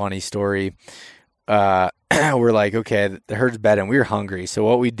 this is a funny story. We're like, okay, the herd's bedding. We were hungry, so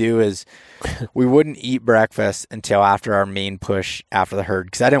what we do is we wouldn't eat breakfast until after our main push after the herd,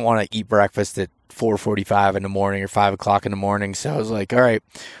 because I didn't want to eat breakfast at 4:45 in the morning or 5 o'clock in the morning. So I was like, all right,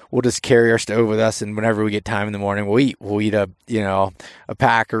 we'll just carry our stove with us, and whenever we get time in the morning, we'll eat a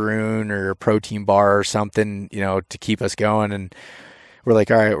packaroon or a protein bar or something, to keep us going. And we're like,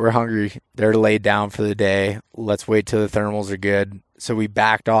 all right, we're hungry. They're laid down for the day. Let's wait till the thermals are good. So we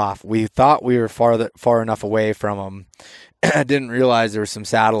backed off. We thought we were far enough away from them. I didn't realize there were some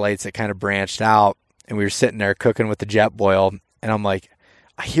satellites that kind of branched out, and we were sitting there cooking with the Jetboil, and I'm like,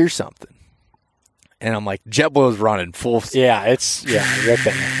 I hear something. And I'm like, Jetboil's running full. Yeah, right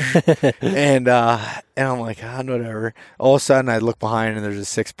there. and I'm like, whatever. All of a sudden, I look behind, and there's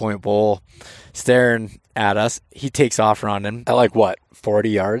a 6-point bull staring at us. He takes off running. At like what,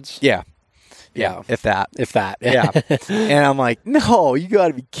 40 yards? Yeah. If that. Yeah. And I'm like, no, you got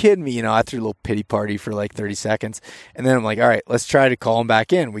to be kidding me. I threw a little pity party for like 30 seconds. And then I'm like, all right, let's try to call him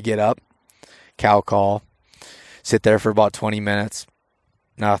back in. We get up, cow call, sit there for about 20 minutes.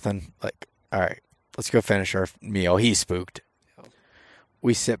 Nothing. Like, all right, let's go finish our meal. He's spooked.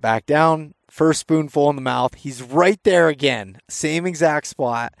 We sit back down, first spoonful in the mouth. He's right there again. Same exact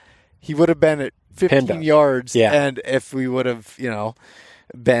spot. He would have been at 15 yards. Yeah. And if we would have,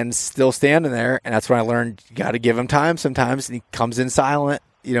 been still standing there, and that's when I learned you got to give him time sometimes. And he comes in silent.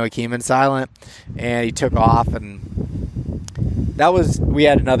 He came in silent, and he took off. And we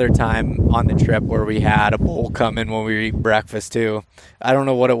had another time on the trip where we had a bull come in when we were eating breakfast too. I don't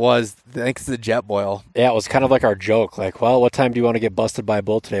know what it was. I think it's the Jetboil. Yeah, it was kind of like our joke. Like, well, what time do you want to get busted by a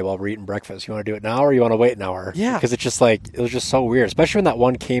bull today while we're eating breakfast? You want to do it now, or you want to wait an hour? Yeah. Because it's just like, it was just so weird, especially when that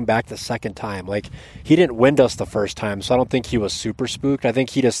one came back the second time. Like, he didn't wind us the first time, so I don't think he was super spooked. I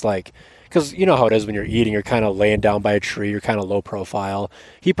think he just because you know how it is when you're eating, you're kind of laying down by a tree, you're kind of low profile.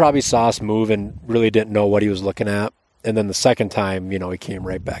 He probably saw us move and really didn't know what he was looking at. And then the second time, he came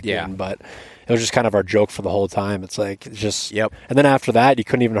right back in. But it was just kind of our joke for the whole time. It's like, Yep. And then after that, you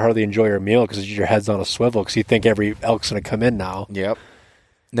couldn't even hardly enjoy your meal because your head's on a swivel because you think every elk's going to come in now. Yep.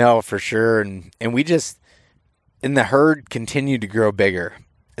 No, for sure. And we just, and the herd continued to grow bigger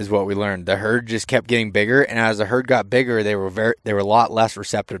is what we learned. The herd just kept getting bigger. And as the herd got bigger, they were a lot less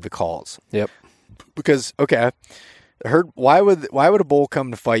receptive to calls. Yep. Because, okay, the herd, why would a bull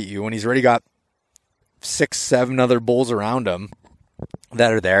come to fight you when he's already got 6-7 other bulls around him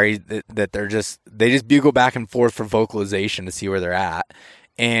that are there, that they just bugle back and forth for vocalization to see where they're at?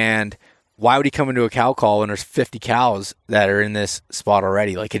 And why would he come into a cow call when there's 50 cows that are in this spot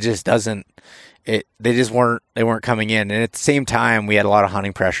already? Like, it just doesn't, they weren't coming in. And at the same time, we had a lot of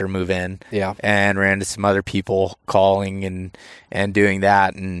hunting pressure move in. Yeah. And ran into some other people calling and doing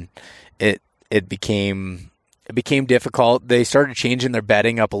that. And it became difficult. They started changing their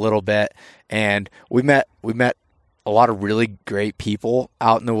bedding up a little bit, and we met a lot of really great people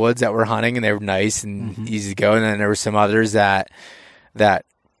out in the woods that were hunting, and they were nice and easy to go. And then there were some others that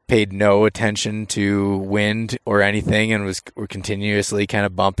paid no attention to wind or anything, and were continuously kind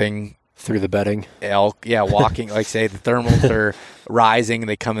of bumping through the bedding. Elk, walking. Like, say the thermals are rising, and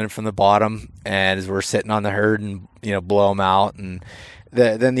they come in from the bottom, and as we're sitting on the herd and blow them out. And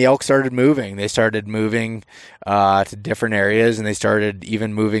then the elk started moving. They started moving to different areas, and they started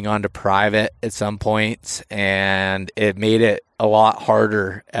even moving onto private at some points, and it made it a lot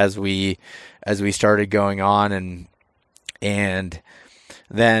harder as we started going on. And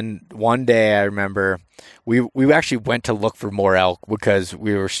then one day I remember we actually went to look for more elk because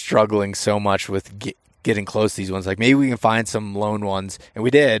we were struggling so much with getting close to these ones. Like, maybe we can find some lone ones, and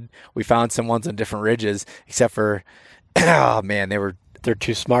we did. We found some ones on different ridges, except for, oh man, they're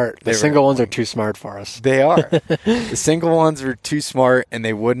too smart. The single ones are too smart for us. They are. The single ones were too smart, and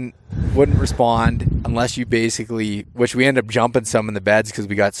they wouldn't respond unless you basically, which we ended up jumping some in the beds because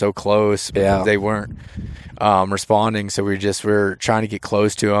we got so close. Yeah. They weren't responding, so we were trying to get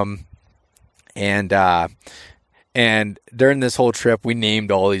close to them. And And during this whole trip, we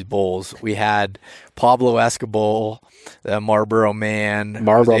named all these bulls. We had Pablo Escobar, the Marlboro Man,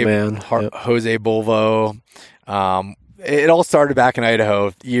 Jose Bulvo. It all started back in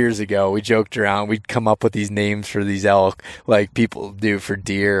Idaho years ago. We joked around. We'd come up with these names for these elk like people do for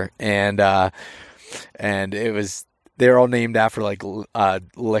deer. And it was, they're all named after like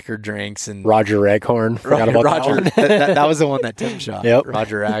liquor drinks and Roger Raghorn. Forgot about Roger. That was the one that Tim shot. Yep.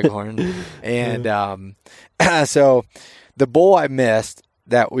 Roger Raghorn. And so the bull I missed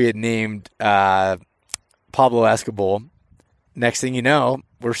that we had named Pablo Escobar. Next thing you know,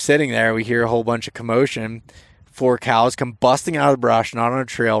 we're sitting there. We hear a whole bunch of commotion. 4 cows come busting out of the brush, not on a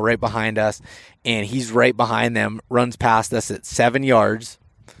trail, right behind us. And he's right behind them, runs past us at 7 yards.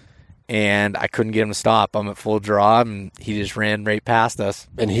 And I couldn't get him to stop. I'm at full draw, and he just ran right past us.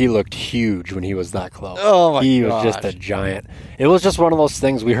 And he looked huge when he was that close. Oh, my gosh. He was just a giant. It was just one of those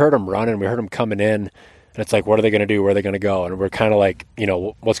things. We heard him running. We heard him coming in. And it's like, what are they going to do? Where are they going to go? And we're kind of like,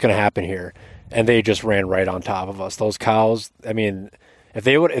 what's going to happen here? And they just ran right on top of us. Those cows, I mean, if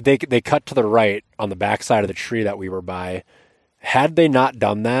they cut to the right on the backside of the tree that we were by, had they not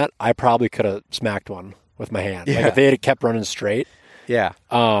done that, I probably could have smacked one with my hand. Yeah. Like if they had kept running straight. Yeah.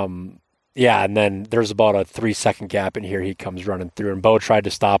 Yeah, and then there's about a 3-second gap in here. He comes running through, and Bo tried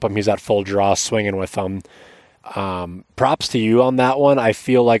to stop him. He's at full draw, swinging with him. Props to you on that one. I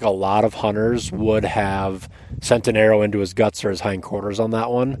feel like a lot of hunters would have sent an arrow into his guts or his hindquarters on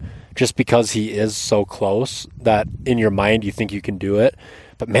that one, just because he is so close that in your mind you think you can do it.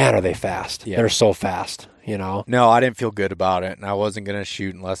 But man, are they fast. Yeah. They're so fast, No, I didn't feel good about it, and I wasn't going to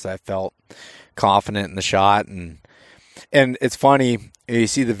shoot unless I felt confident in the shot. And it's funny, you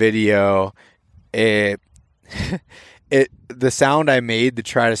see the video, the sound I made to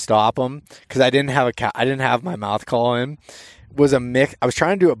try to stop him, because I didn't have my mouth call in, was a mix. I was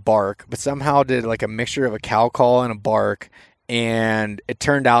trying to do a bark, but somehow did like a mixture of a cow call and a bark, and it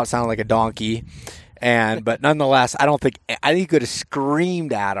turned out sounded like a donkey. But nonetheless, I think you could have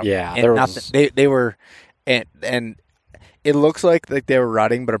screamed at them. Yeah, they were, and it looks like they were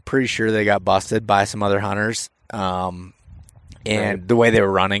rutting, but I'm pretty sure they got busted by some other hunters. And the way they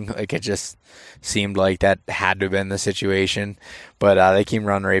were running, like it just seemed like that had to have been the situation. But they came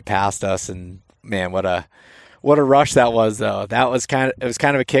running right past us, and man, what a rush that was, though. It was kind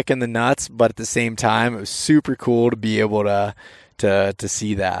of a kick in the nuts, but at the same time, it was super cool to be able to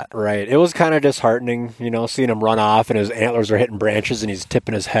see that. Right. It was kind of disheartening, seeing him run off and his antlers are hitting branches and he's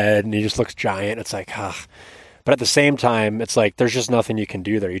tipping his head and he just looks giant. It's like, But at the same time, it's like there's just nothing you can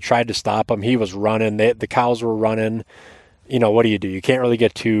do there. You tried to stop him. He was running. The cows were running. What do? You can't really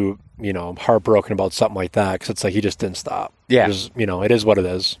get too, heartbroken about something like that, because it's like he just didn't stop. Yeah. It is what it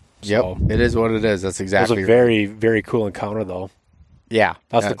is. Yep. So, it is what it is. That's exactly It was a very, very cool encounter, though. Yeah.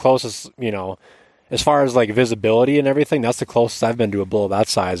 That's the closest, as far as like visibility and everything, that's the closest I've been to a bull that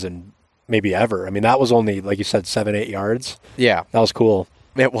size and maybe ever. I mean, that was only, like you said, 7-8 yards. Yeah. That was cool.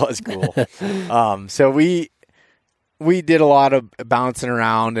 It was cool. So we did a lot of bouncing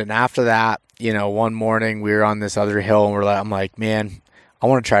around, and after that, one morning we were on this other hill, and I'm like, man, I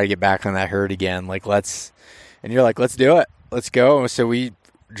want to try to get back on that herd again. Like, and you're like, let's do it. Let's go. So we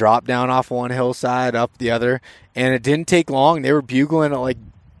dropped down off one hillside, up the other, and it didn't take long. They were bugling at like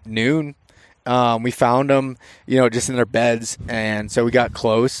noon. We found them, just in their beds, and so we got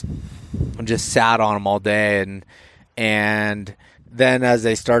close and just sat on them all day, and then as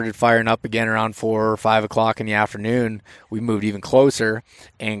they started firing up again around 4 or 5 o'clock in the afternoon, we moved even closer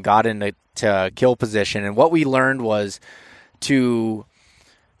and got into kill position. And what we learned was to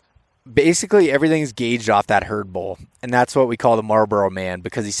basically everything's gauged off that herd bull. And that's what we call the Marlboro Man,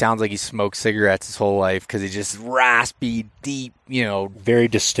 because he sounds like he smoked cigarettes his whole life, because he's just raspy, deep, very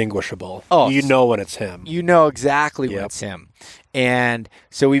distinguishable. Oh, when it's him. You know exactly when it's him. And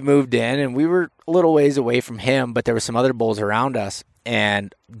so we moved in, and we were a little ways away from him, but there were some other bulls around us,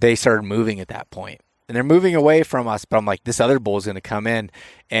 and they started moving at that point. And they're moving away from us, but I'm like, this other bull is going to come in.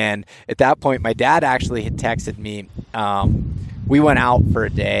 And at that point, my dad actually had texted me. We went out for a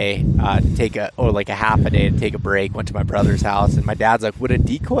day a half a day to take a break, went to my brother's house, and my dad's like, would a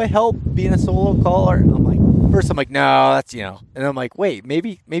decoy help being a solo caller? And I'm like, first I'm like, no, that's, and I'm like, wait,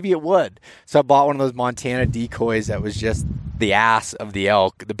 maybe it would. So I bought one of those Montana decoys that was just the ass of the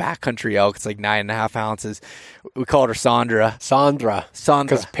elk, the backcountry elk. It's like 9.5 ounces. We called her Sandra.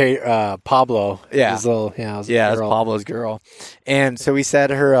 Because Pablo. Yeah. That's Pablo's girl. And so we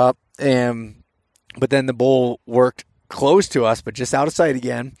set her up, but then the bull worked close to us, but just out of sight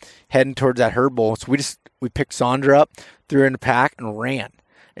again, heading towards that herd bull. So we picked Sandra up, threw her in the pack, and ran.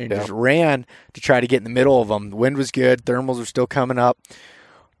 And just ran to try to get in the middle of them. The wind was good. Thermals were still coming up.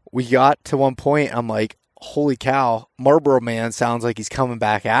 We got to one point, I'm like, holy cow, Marlboro Man sounds like he's coming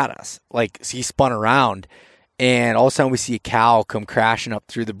back at us. Like, so he spun around, and all of a sudden we see a cow come crashing up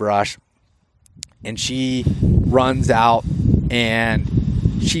through the brush, and she runs out, and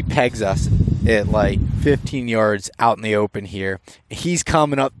she pegs us at like 15 yards out in the open here. He's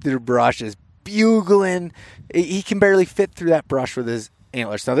coming up through the brush, is bugling. He can barely fit through that brush with his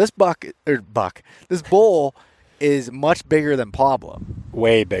antlers. Now this this bull is much bigger than Pablo.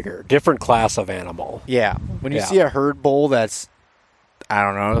 Way bigger. Different class of animal. Yeah. When you see a herd bull that's, I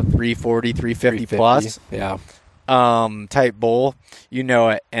don't know, 340, 350 plus. Yeah. Type bull, you know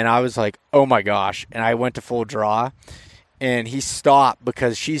it. And I was like, oh my gosh. And I went to full draw, and he stopped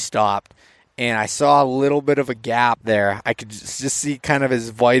because she stopped. And I saw a little bit of a gap there. I could just see kind of his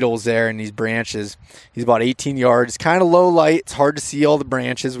vitals there in these branches. He's about 18 yards. Kind of low light. It's hard to see all the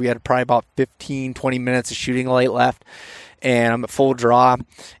branches. We had probably about 15, 20 minutes of shooting light left. And I'm at full draw.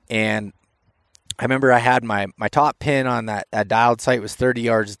 And I remember I had my top pin on that dialed sight was 30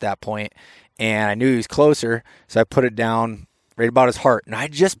 yards at that point. And I knew he was closer. So I put it down right about his heart. And I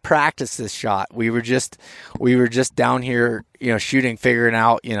just practiced this shot. We were just down here, shooting, figuring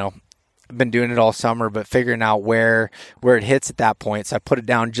out, I've been doing it all summer, but figuring out where it hits at that point. So I put it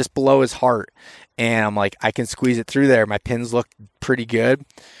down just below his heart, and I'm like, I can squeeze it through there. My pins looked pretty good.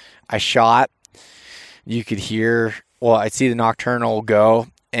 I shot. You could hear, I'd see the nocturnal go,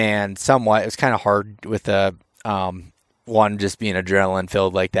 and somewhat, it was kind of hard with the one just being adrenaline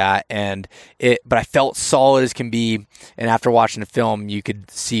filled like that. But I felt solid as can be. And after watching the film, you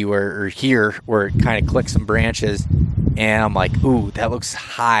could see or hear where it kind of clicked some branches. And I'm like, ooh, that looks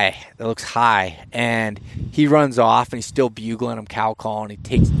high. And he runs off, and he's still bugling. I'm cow calling.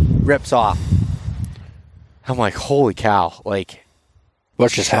 He rips off. I'm like, holy cow. Like,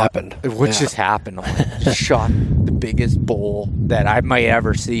 what just happened? What just happened? I'm like, just shot the biggest bull that I might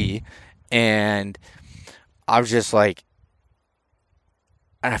ever see. And I was just like,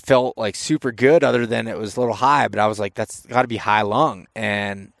 and I felt like super good, other than it was a little high, but I was like, that's got to be high lung.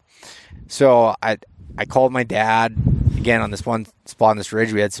 And so I called my dad. Again, on this one spot on this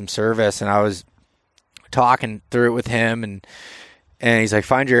ridge, we had some service, and I was talking through it with him, and he's like,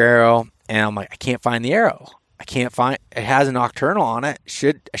 find your arrow. And I'm like, I can't find the arrow. It has a nocturnal on it.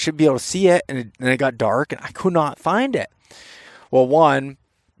 I should be able to see it. And then it got dark, and I could not find it. Well, one,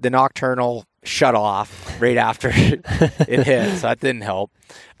 the nocturnal shut off right after it hit, so that didn't help.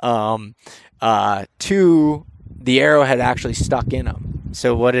 Two, the arrow had actually stuck in him.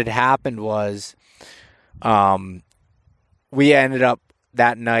 So what had happened was, we ended up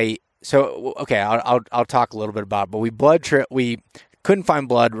that night. So, okay, I'll talk a little bit about it, but we couldn't find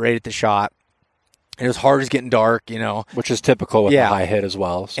blood right at the shot. And it was hard as getting dark, Which is typical with the high hit as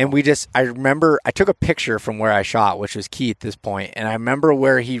well. So. And I remember I took a picture from where I shot, which was key at this point. And I remember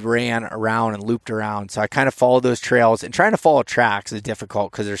where he ran around and looped around. So I kind of followed those trails, and trying to follow tracks is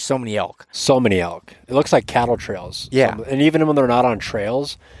difficult because there's so many elk. It looks like cattle trails. Yeah. And even when they're not on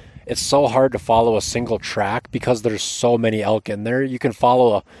trails, it's so hard to follow a single track because there's so many elk in there. You can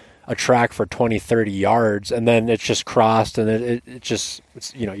follow a track for 20, 30 yards, and then it's just crossed, and you just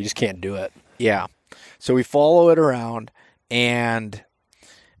can't do it. Yeah. So we follow it around and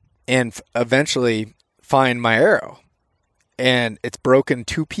eventually find my arrow. And it's broken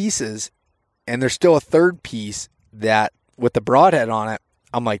 2 pieces, and there's still a third piece that with the broadhead on it,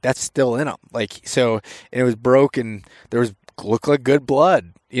 I'm like, that's still in them. Like, so, and it was broken. Looked like good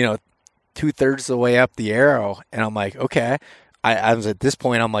blood, 2/3 of the way up the arrow. And I'm like, okay. I was at this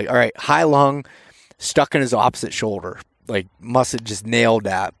point, I'm like, all right, high lung, stuck in his opposite shoulder. Like, must have just nailed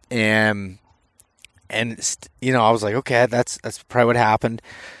that. And I was like, okay, that's probably what happened.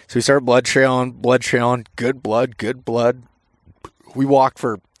 So we started blood trailing, good blood. We walked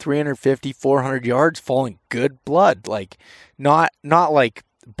for 350, 400 yards, following good blood. Like, not like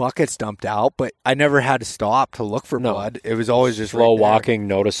buckets dumped out, but I never had to stop to look for blood. It was always just slow right walking,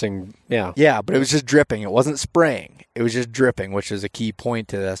 noticing. Yeah, but it was just dripping. It wasn't spraying. It was just dripping, which is a key point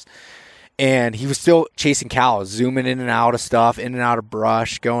to this. And he was still chasing cows, zooming in and out of stuff, in and out of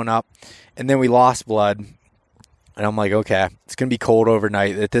brush, going up. And then we lost blood. And I'm like, okay, it's going to be cold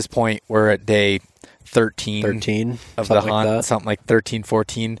overnight. At this point, we're at day 13 of the hunt, something like 13,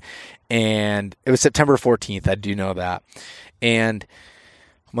 14. And it was September 14th. I do know that. And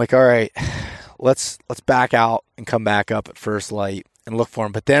I'm like, all right, let's back out and come back up at first light and look for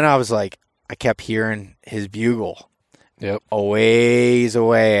him. But then I was like, I kept hearing his bugle. Yep. A ways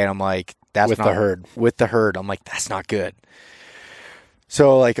away. And I'm like, that's with not the herd. With the herd. I'm like, that's not good.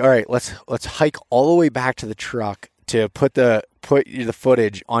 So like, all right, let's hike all the way back to the truck to put the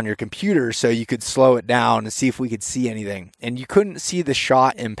footage on your computer so you could slow it down and see if we could see anything. And you couldn't see the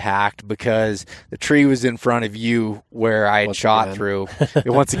shot impact because the tree was in front of you where I had shot through.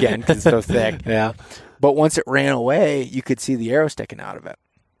 Once again, because it's so thick. Yeah. But once it ran away, you could see the arrow sticking out of it.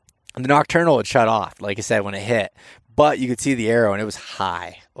 And the nocturnal had shut off, like I said, when it hit. But you could see the arrow, and it was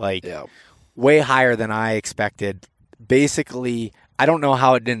high, way higher than I expected. Basically, I don't know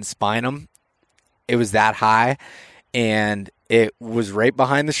how it didn't spine him. It was that high, and it was right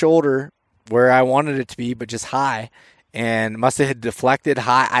behind the shoulder where I wanted it to be, but just high, and must have deflected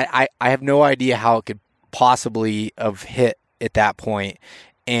high. I have no idea how it could possibly have hit at that point,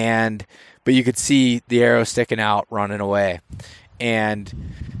 but you could see the arrow sticking out, running away. And,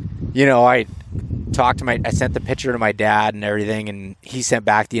 I sent the picture to my dad and everything, and he sent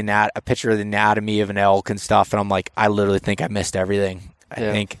back a picture of the anatomy of an elk and stuff, and I'm like, I literally think I missed everything. I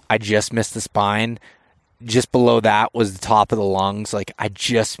think I just missed the spine. Just below that was the top of the lungs. Like, I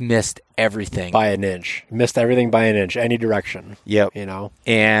just missed everything. By an inch. Missed everything by an inch, any direction. Yep.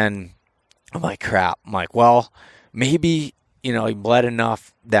 And I'm like, crap. I'm like, well, maybe, he bled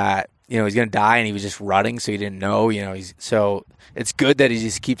enough that, he's going to die, and he was just rutting, so he didn't know, so it's good that he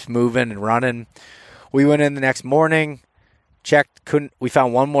just keeps moving and running. We went in the next morning, checked, we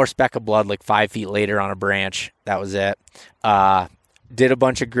found one more speck of blood like 5 feet later on a branch. That was it. Did a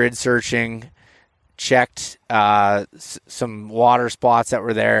bunch of grid searching, checked some water spots that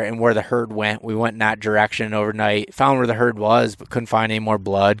were there and where the herd went. We went in that direction overnight, found where the herd was, but couldn't find any more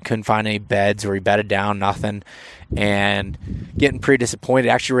blood, couldn't find any beds where he bedded down, nothing. And getting pretty disappointed.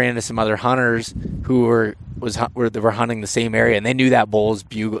 Actually ran into some other hunters who were hunting the same area, and they knew that bull's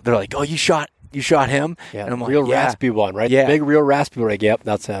bugle. They're like, "Oh, you shot him?" Yeah, and I'm like, real raspy one, right? Yeah, big real raspy rig. Yep,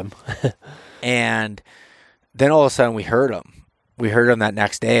 that's him. And then all of a sudden we heard him. We heard him that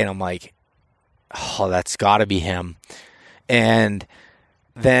next day, and I'm like, "Oh, that's got to be him." And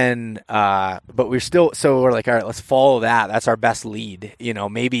then, but we're like, all right, let's follow that. That's our best lead.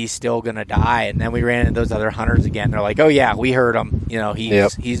 Maybe he's still going to die. And then we ran into those other hunters again. They're like, oh yeah, we heard him.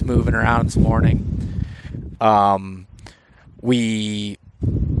 He's moving around this morning. So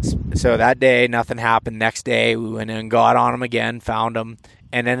that day, nothing happened. Next day, we went in and got on him again, found him,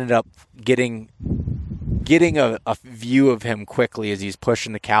 and ended up getting a view of him quickly as he's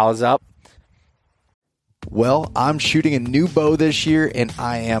pushing the cows up. Well, I'm shooting a new bow this year, and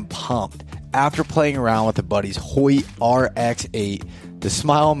I am pumped. After playing around with a buddy's Hoyt RX8, the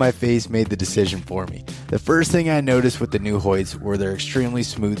smile on my face made the decision for me. The first thing I noticed with the new Hoyts were their extremely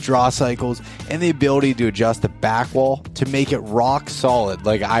smooth draw cycles and the ability to adjust the back wall to make it rock solid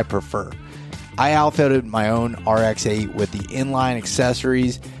like I prefer. I outfitted my own RX8 with the inline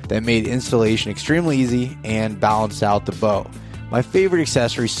accessories that made installation extremely easy and balanced out the bow. My favorite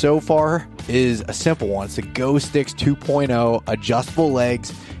accessory so far is a simple one. It's the GhostSticks 2.0 adjustable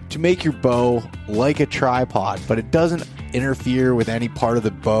legs to make your bow like a tripod, but it doesn't interfere with any part of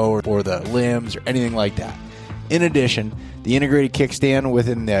the bow or the limbs or anything like that. In addition, the integrated kickstand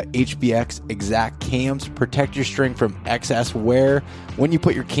within the HBX Exact cams protect your string from excess wear when you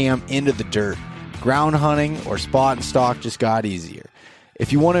put your cam into the dirt. Ground hunting or spot and stalk just got easier.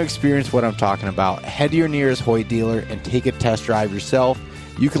 If you want to experience what I'm talking about, head to your nearest Hoyt dealer and take a test drive yourself.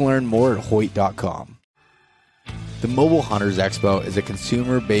 You can learn more at Hoyt.com. The Mobile Hunters Expo is a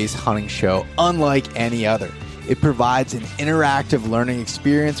consumer-based hunting show unlike any other. It provides an interactive learning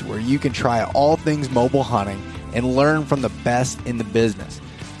experience where you can try all things mobile hunting and learn from the best in the business.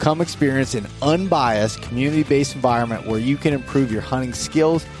 Come experience an unbiased, community-based environment where you can improve your hunting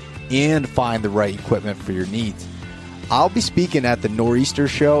skills and find the right equipment for your needs. I'll be speaking at the Nor'easter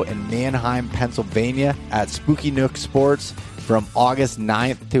Show in Manheim, Pennsylvania at Spooky Nook Sports from August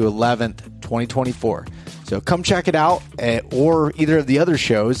 9th to 11th, 2024. So come check it out, or either of the other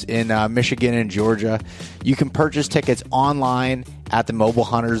shows in Michigan and Georgia. You can purchase tickets online at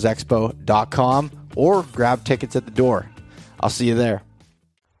themobilehuntersexpo.com or grab tickets at the door. I'll see you there.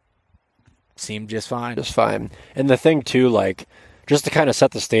 Seemed just fine. Just fine. And the thing too, like, just to kind of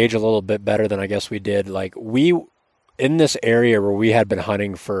set the stage a little bit better than I guess we did, like in this area where we had been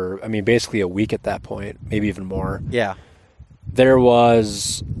hunting for, basically a week at that point, maybe even more. Yeah. There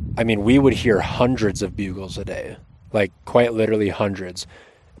was, we would hear hundreds of bugles a day, like quite literally hundreds.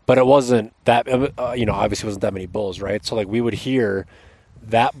 But it wasn't that, obviously wasn't that many bulls, right? So like we would hear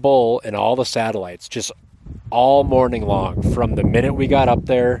that bull and all the satellites just all morning long from the minute we got up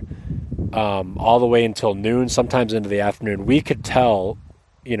there all the way until noon, sometimes into the afternoon. We could tell,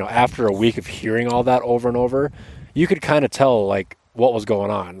 after a week of hearing all that over and over, you could kind of tell like what was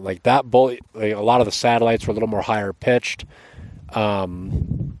going on. Like that bull, like, a lot of the satellites were a little more higher pitched.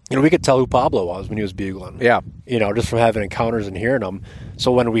 we could tell who Pablo was when he was bugling. Yeah. Just from having encounters and hearing them.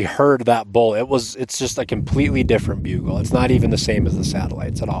 So when we heard that bull, it's just a completely different bugle. It's not even the same as the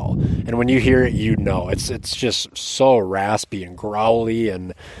satellites at all. And when you hear it, it's just so raspy and growly.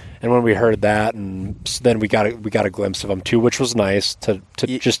 And when we heard that, and then we got a glimpse of him too, which was nice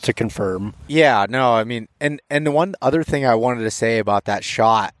just to confirm. Yeah, no, I mean, and the one other thing I wanted to say about that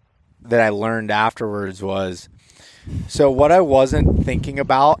shot that I learned afterwards was, so what I wasn't thinking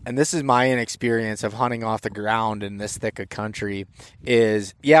about, and this is my inexperience of hunting off the ground in this thick of country,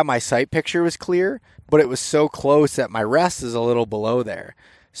 is, yeah, my sight picture was clear, but it was so close that my rest is a little below there.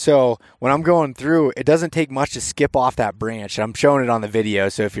 So when I'm going through, it doesn't take much to skip off that branch. I'm showing it on the video,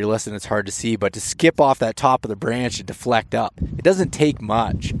 so if you're listening, it's hard to see, but to skip off that top of the branch and deflect up, it doesn't take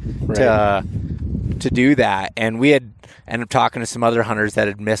much to do that. And we had ended up talking to some other hunters that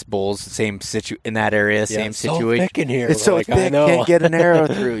had missed bulls, in that area, same situation. So thick in here. It's so thick, can't get an arrow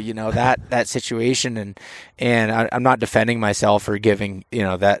through. That situation, and I'm not defending myself for giving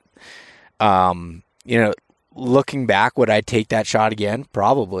that. Looking back, would I take that shot again?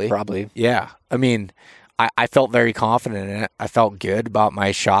 Probably. Yeah. I mean, I felt very confident in it. I felt good about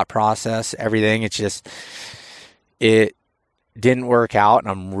my shot process, everything. It's just, it didn't work out,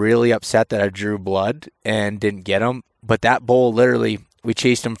 and I'm really upset that I drew blood and didn't get him. But that bull, literally, we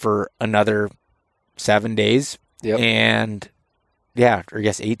chased him for another 7 days. Yep. And, or I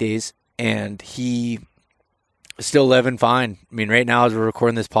guess 8 days. And he still living fine. I mean, right now as we're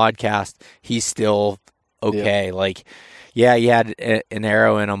recording this podcast, he's still okay. Yep. He had an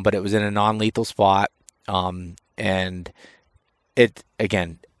arrow in him, but it was in a non-lethal spot. And it,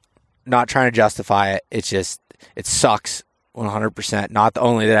 again, not trying to justify it. It's just, it sucks 100%. Not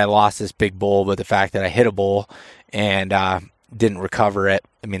only that I lost this big bull, but the fact that I hit a bull and didn't recover it.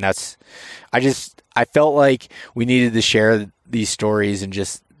 I mean, I felt like we needed to share these stories and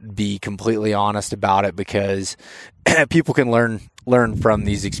just be completely honest about it, because people can learn from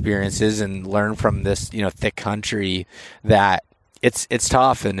these experiences and learn from this, thick country, that it's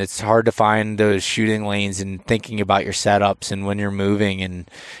tough and it's hard to find those shooting lanes and thinking about your setups and when you're moving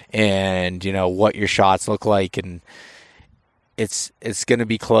and what your shots look like, and it's going to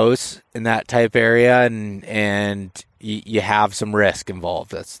be close in that type area, and you have some risk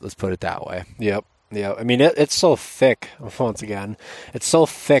involved. Let's put it that way. Yep. Yeah, I mean, it's so thick, once again, it's so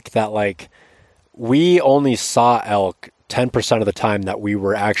thick that, we only saw elk 10% of the time that we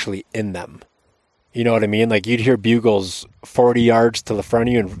were actually in them. You know what I mean? You'd hear bugles 40 yards to the front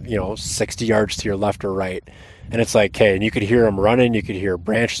of you and, 60 yards to your left or right. And it's okay, and you could hear them running, you could hear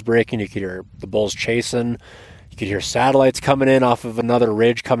branches breaking, you could hear the bulls chasing, you could hear satellites coming in off of another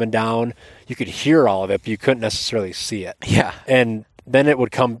ridge coming down. You could hear all of it, but you couldn't necessarily see it. Yeah. And then it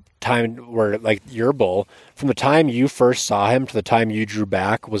would come time where, your bull, from the time you first saw him to the time you drew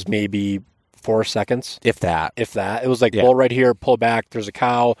back was maybe 4 seconds. If that. It was bull right here, pull back, there's a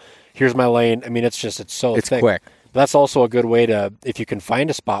cow, here's my lane. I mean, it's thick. Quick. But that's also a good way to, if you can find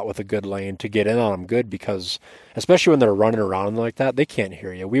a spot with a good lane, to get in on them good, because especially when they're running around like that, they can't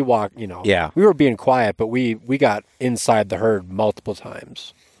hear you. We walk, we were being quiet, but we got inside the herd multiple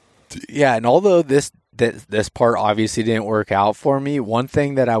times. Yeah, and although this part obviously didn't work out for me, one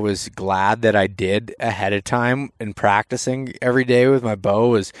thing that I was glad that I did ahead of time in practicing every day with my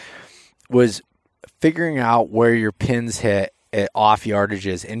bow was figuring out where your pins hit at off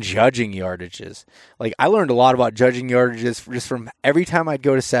yardages and judging yardages. I learned a lot about judging yardages just from every time I'd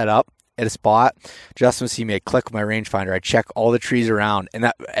go to set up at a spot. Justin would see me, I'd click my rangefinder, I'd check all the trees around, and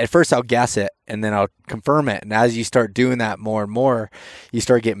that, at first I'll guess it and then I'll confirm it, and as you start doing that more and more, you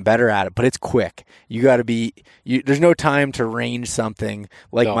start getting better at it. But it's quick. You got to be there's no time to range something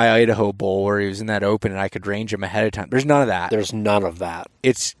my Idaho bull where he was in that open and I could range him ahead of time. There's none of that. There's none of that.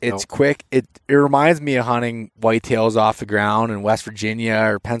 It's quick. It reminds me of hunting whitetails off the ground in West Virginia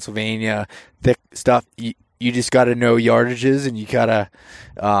or Pennsylvania, thick stuff. You just got to know yardages, and you got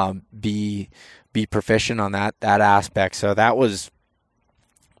to be proficient on that aspect. So it was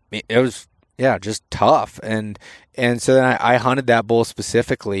just tough. And so then I hunted that bull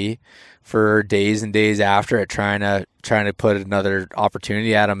specifically for days and days after it, trying to put another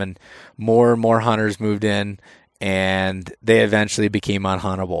opportunity at him. And more and more hunters moved in, and they eventually became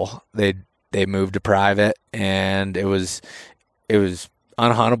unhuntable. They moved to private, and it was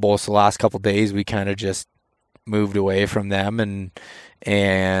unhuntable. So the last couple of days we kind of just moved away from them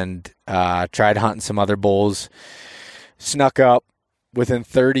and tried hunting some other bulls. Snuck up within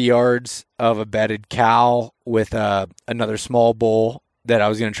 30 yards of a bedded cow with another small bull that I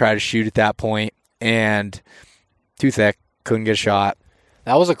was going to try to shoot at that point, and too thick, couldn't get a shot.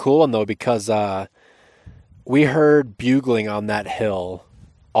 That was a cool one though, because we heard bugling on that hill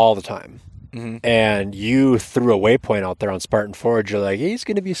all the time. And you threw a waypoint out there on Spartan Forge. You're like, he's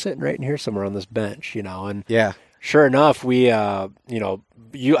going to be sitting right in here somewhere on this bench, And Yeah. sure enough, we, I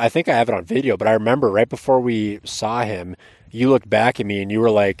think I have it on video, but I remember right before we saw him, you looked back at me and you were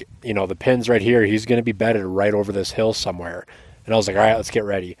like, the pin's right here. He's going to be bedded right over this hill somewhere. And I was like, all right, let's get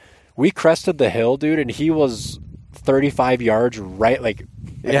ready. We crested the hill, dude, and he was 35 yards right, like,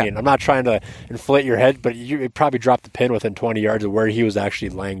 I mean, I'm not trying to inflate your head, but you probably dropped the pin within 20 yards of where he was actually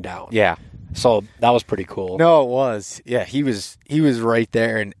laying down. Yeah. So that was pretty cool. No, it was. Yeah, he was right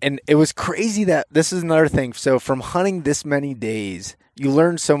there. And it was crazy that this is another thing. So from hunting this many days, you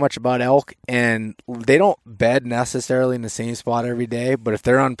learn so much about elk, and they don't bed necessarily in the same spot every day, but if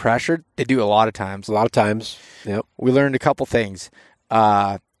they're unpressured, they do a lot of times. A lot of times. Yep. We learned a couple things.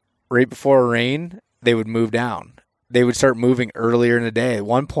 Right before rain, they would move down. They would start moving earlier in the day. At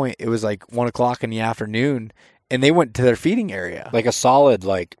one point, it was like 1 o'clock in the afternoon, and they went to their feeding area. Like a solid,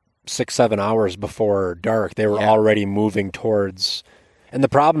 6-7 hours before dark, they were already moving towards. And the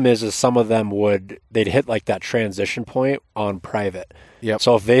problem is some of them they'd hit like that transition point on private. Yep.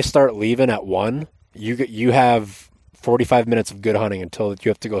 So if they start leaving at 1, you have 45 minutes of good hunting until you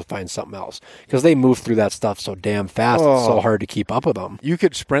have to go find something else, because they move through that stuff so damn fast. It's so hard to keep up with them. You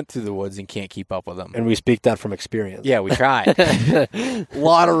could sprint through the woods and can't keep up with them. And we speak that from experience. Yeah, we tried. A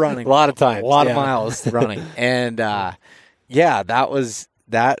lot of running. A lot of times. A lot of miles running. And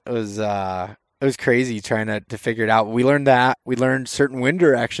it was crazy trying to figure it out. We learned that. We learned certain wind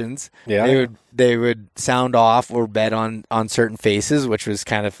directions. Yeah. They would sound off or bed on certain faces, which was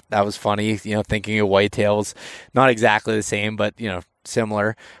that was funny, thinking of whitetails. Not exactly the same, but,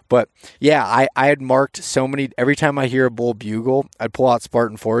 similar. But yeah, I had marked so many. Every time I hear a bull bugle, I'd pull out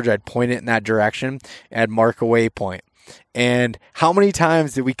Spartan Forge, I'd point it in that direction, and I'd mark a waypoint. And how many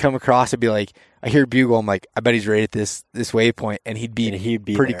times did we come across and be like, I hear bugle, I'm like, I bet he's right at this waypoint, and he'd be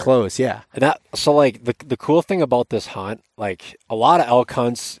pretty there. close, yeah. And the cool thing about this hunt, a lot of elk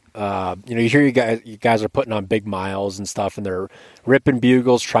hunts, you hear you guys are putting on big miles and stuff, and they're ripping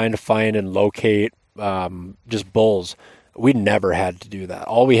bugles trying to find and locate just bulls. We never had to do that.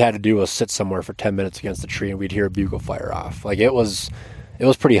 All we had to do was sit somewhere for 10 minutes against a tree, and we'd hear a bugle fire off. It was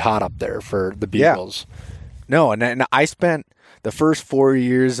pretty hot up there for the bugles. Yeah. No, and I spent the first 4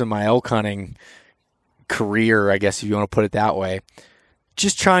 years of my elk hunting career, I guess if you want to put it that way,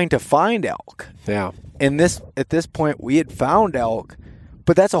 just trying to find elk. Yeah. And at this point, we had found elk,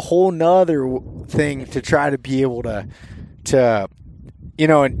 but that's a whole nother thing to try to be able to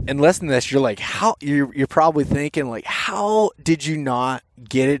and listen to this, you're like, how you're probably thinking like, how did you not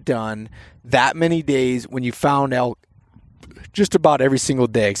get it done that many days when you found elk just about every single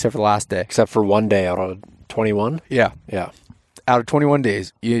day except for the last day? Except for one day out of 21? Yeah. Yeah. Out of 21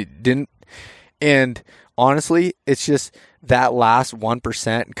 days. You didn't. And honestly, it's just that last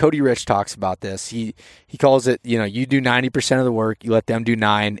 1%. And Cody Rich talks about this. He calls it, you do 90% of the work, you let them do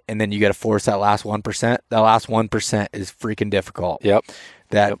 9%, and then you got to force that last 1%. That last 1% is freaking difficult. Yep.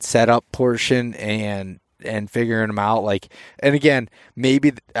 That setup portion and figuring them out. And again,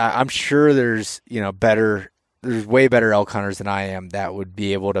 maybe I'm sure there's, there's way better elk hunters than I am that would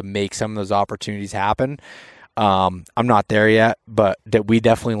be able to make some of those opportunities happen. I'm not there yet, but that we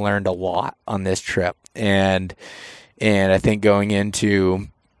definitely learned a lot on this trip. And I think going into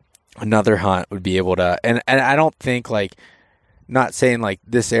another hunt would be able to, and I don't think not saying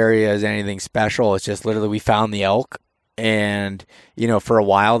this area is anything special. It's just literally we found the elk, and, for a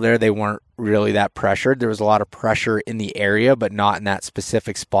while there, they weren't really that pressured. There was a lot of pressure in the area, but not in that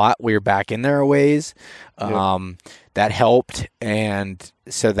specific spot. We were back in there a ways. That helped. And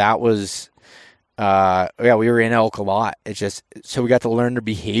so that was, we were in elk a lot. It's just, so we got to learn their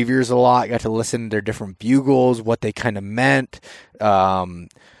behaviors a lot, got to listen to their different bugles, what they kind of meant.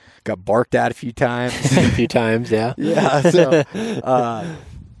 Got barked at a few times. Yeah. Yeah. So,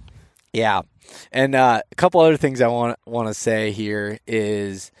 yeah. And a couple other things I want to say here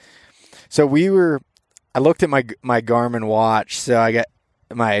is, so I looked at my Garmin watch. So I got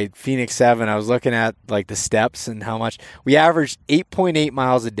my Phoenix 7. I was looking at the steps and how much we averaged 8.8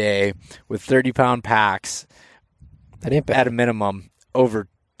 miles a day with 30-pound packs. That ain't bad. At a minimum over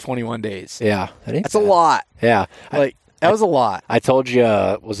 21 days. Yeah. That's bad. A lot. Yeah. That was a lot. I told you,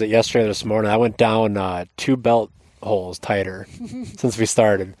 was it yesterday or this morning? I went down 2 belt holes tighter since we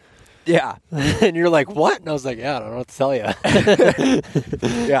started. Yeah. And you're like, what? And I was like, yeah, I don't know what to tell you.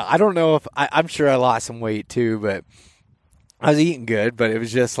 Yeah, I don't know if I'm sure I lost some weight too, but I was eating good, but it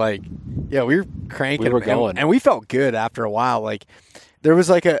was just we were cranking. We were going. And we felt good after a while. It's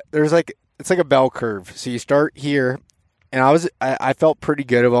like a bell curve. So you start here, and I felt pretty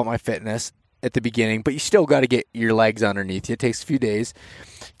good about my fitness. at the beginning, but you still got to get your legs underneath you. It takes a few days.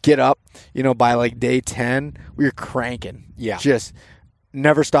 Get up, by like day 10, we were cranking. Yeah. Just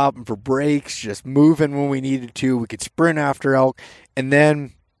never stopping for breaks, just moving when we needed to. We could sprint after elk. And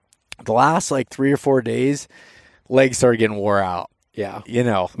then the last like 3 or 4 days, legs started getting wore out. Yeah.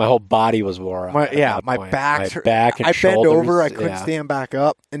 My whole body was wore out. My back and I shoulders, bent over. I couldn't stand back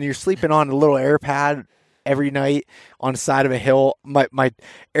up. And you're sleeping on a little air pad every night on the side of a hill. My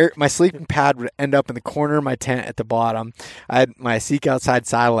sleeping pad would end up in the corner of my tent at the bottom. I had my Seek Outside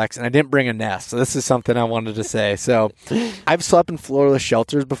Silex, and I didn't bring a nest. So this is something I wanted to say. So I've slept in floorless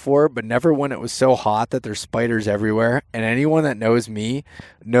shelters before, but never when it was so hot that there's spiders everywhere. And anyone that knows me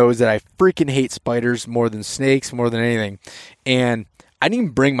knows that I freaking hate spiders more than snakes, more than anything. And I didn't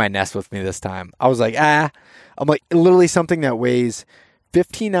even bring my nest with me this time. I was like, I'm like, literally something that weighs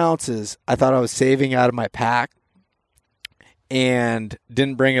 15 ounces I thought I was saving out of my pack and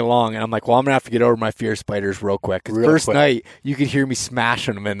didn't bring it along. And I'm like, well, I'm going to have to get over my fear of spiders real quick. Because first night, you could hear me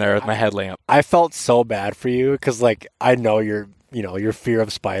smashing them in there with my headlamp. I felt so bad for you because, like, I know your fear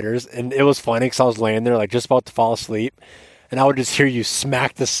of spiders. And it was funny because I was laying there, like, just about to fall asleep. And I would just hear you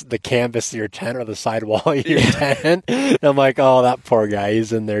smack the canvas of your tent or the sidewall of your tent. And I'm like, oh, that poor guy.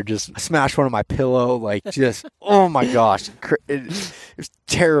 He's in there just... I smashed one of my pillow, like just, oh my gosh. It was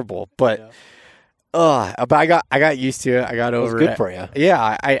terrible. But I got used to it. I got over it. It was good for you.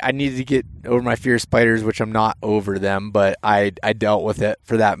 Yeah, I needed to get over my fear of spiders, which I'm not over them. But I dealt with it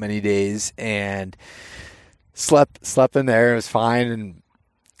for that many days and slept in there. It was fine. And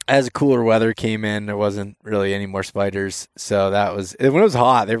as cooler weather came in, there wasn't really any more spiders. So that was, when it was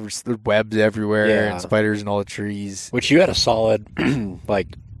hot, there were webs everywhere and spiders in all the trees. Which you had a solid, like,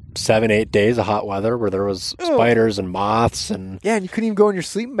 7-8 days of hot weather where there was spiders and moths. And yeah, and you couldn't even go in your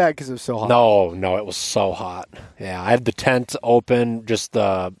sleeping bag because it was so hot. No, it was so hot. Yeah, I had the tent open, just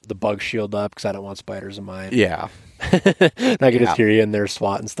the bug shield up because I don't want spiders in mine. Yeah. And I could just hear you in there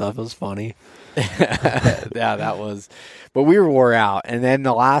swatting stuff. It was funny. Yeah, that was, but we were wore out. And then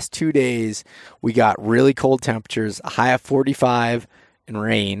the last 2 days, we got really cold temperatures, a high of 45 and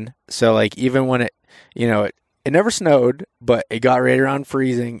rain. So like even when it never snowed, but it got right around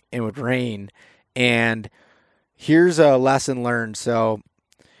freezing and would rain. And here's a lesson learned. So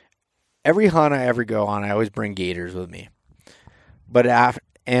every hunt I ever go on, I always bring gaiters with me,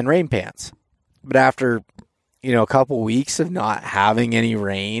 and rain pants. But after, a couple weeks of not having any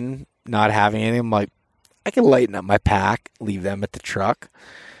rain, not having anything, I'm like, I can lighten up my pack, leave them at the truck.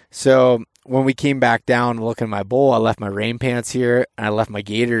 So when we came back down to look in my bowl, I left my rain pants here and I left my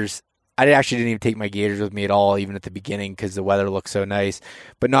gaiters. I actually didn't even take my gaiters with me at all, even at the beginning, because the weather looked so nice.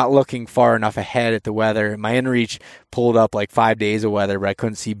 But not looking far enough ahead at the weather. My inReach pulled up like 5 days of weather, but I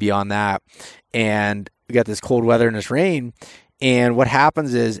couldn't see beyond that. And we got this cold weather and this rain. And what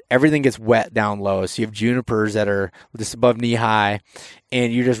happens is everything gets wet down low. So you have junipers that are just above knee high,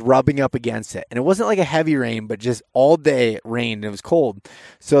 and you're just rubbing up against it. And it wasn't like a heavy rain, but just all day it rained and it was cold.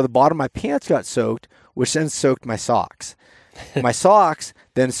 So the bottom of my pants got soaked, which then soaked my socks. My socks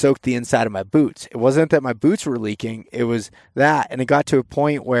then soaked the inside of my boots. It wasn't that my boots were leaking. It was that. And it got to a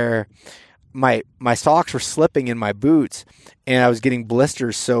point where my socks were slipping in my boots and I was getting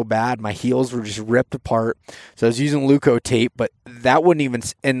blisters so bad. My heels were just ripped apart. So I was using Leuko tape, but that wouldn't even,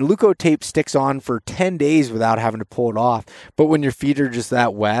 and Leuko tape sticks on for 10 days without having to pull it off. But when your feet are just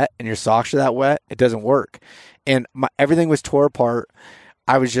that wet and your socks are that wet, it doesn't work. And everything was tore apart.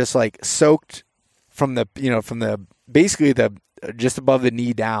 I was just like soaked from basically just above the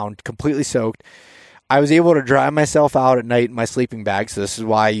knee down, completely soaked. I was able to dry myself out at night in my sleeping bag, so this is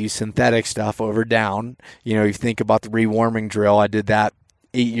why I use synthetic stuff over down. You think about the rewarming drill. I did that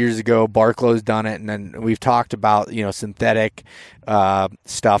 8 years ago. Barclow's done it, and then we've talked about synthetic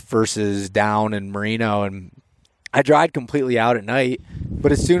stuff versus down and merino. And I dried completely out at night,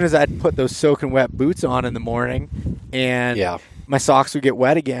 but as soon as I'd put those soaking wet boots on in the morning, and my socks would get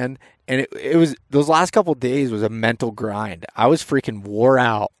wet again, and it was those last couple of days was a mental grind. I was freaking wore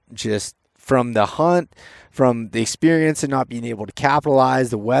out just from the hunt, from the experience and not being able to capitalize,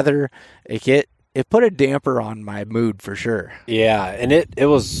 the weather. It put a damper on my mood for sure. Yeah, and it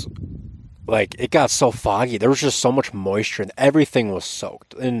was like it got so foggy. There was just so much moisture and everything was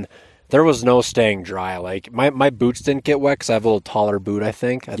soaked. And there was no staying dry. Like my boots didn't get wet because I have a little taller boot, I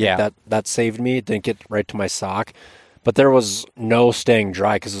think. I think that saved me. It didn't get right to my sock. But there was no staying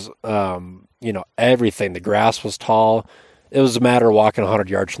dry because, everything. The grass was tall. It was a matter of walking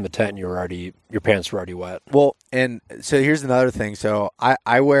 100 yards from the tent and your pants were already wet. Well, and so here's another thing. So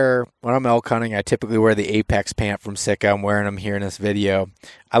I wear, when I'm elk hunting, I typically wear the Apex pant from Sitka. I'm wearing them here in this video.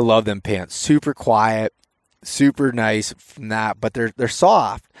 I love them pants. Super quiet. super nice from that, but they're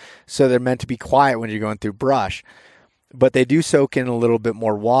soft, so they're meant to be quiet when you're going through brush. But they do soak in a little bit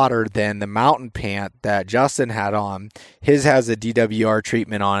more water than the mountain pant that Justin had on. His has a DWR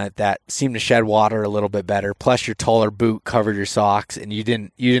treatment on it that seemed to shed water a little bit better. Plus, your taller boot covered your socks, and you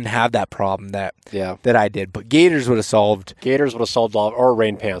didn't have that problem that I did. But Gators would have solved all, or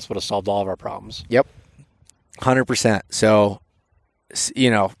rain pants would have solved all of our problems. Yep, 100%. So,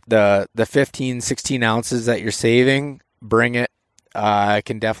 the 15, 16 ounces that you're saving, bring it.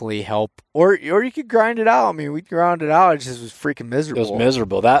 Can definitely help, or you could grind it out. I mean, we ground it out. It just was freaking miserable. It was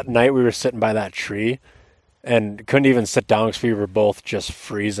miserable. That night we were sitting by that tree and couldn't even sit down because we were both just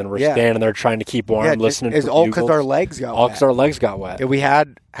freezing. We're standing there trying to keep warm, listening. It's all because our legs got wet. All because our legs got wet. Yeah, we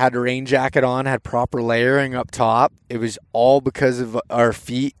had a rain jacket on, had proper layering up top. It was all because of our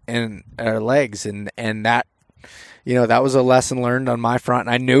feet and our legs, and that, that was a lesson learned on my front.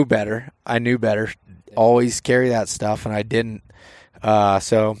 And I knew better. Always carry that stuff, and I didn't.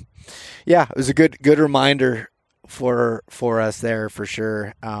 So yeah, it was a good reminder for us there for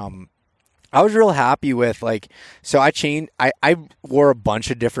sure. I was real happy with so I wore a bunch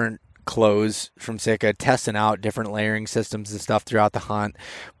of different clothes from Sitka, testing out different layering systems and stuff throughout the hunt.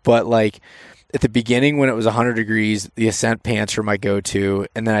 But at the beginning when it was 100 degrees, the Ascent pants were my go-to.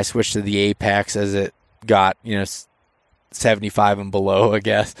 And then I switched to the Apex as it got, 75 and below, I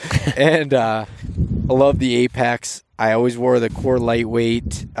guess. And, I love the Apex. I always wore the Core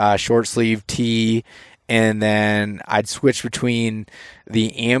lightweight short sleeve tee, and then I'd switch between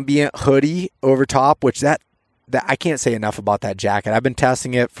the Ambient hoodie over top, which that I can't say enough about that jacket. I've been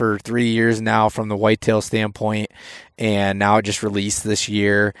testing it for 3 years now from the whitetail standpoint, and now it just released this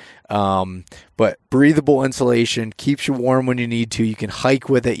year. But breathable insulation, keeps you warm when you need to. You can hike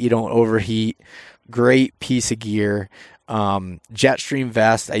with it. You don't overheat. Great piece of gear. Jetstream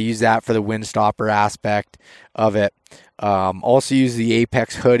vest, I use that for the windstopper aspect of it. Also use the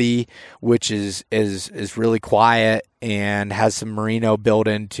Apex hoodie, which is really quiet and has some merino built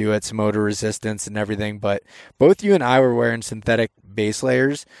into it, some odor resistance and everything. But both you and I were wearing synthetic base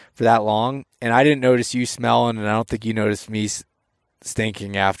layers for that long, and I didn't notice you smelling, and I don't think you noticed me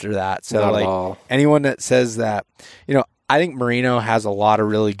stinking after that. So anyone that says that, I think merino has a lot of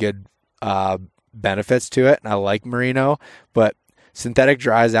really good benefits to it, and I like merino, but synthetic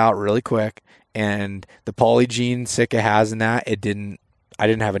dries out really quick, and the Polygiene Sitka has in that, I didn't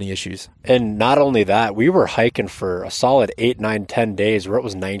have any issues. And not only that, we were hiking for a solid 8, 9, 10 days where it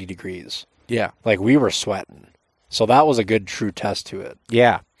was 90 degrees. Yeah. We were sweating. So that was a good true test to it.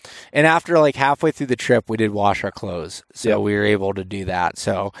 Yeah. And after halfway through the trip, we did wash our clothes. So we were able to do that.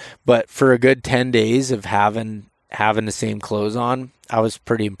 So, but for a good 10 days of having the same clothes on, I was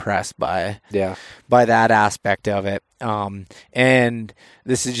pretty impressed by that aspect of it. And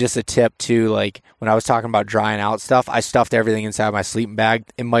this is just a tip too, when I was talking about drying out stuff, I stuffed everything inside my sleeping bag.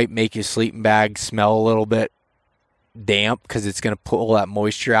 It might make your sleeping bag smell a little bit damp because it's going to pull that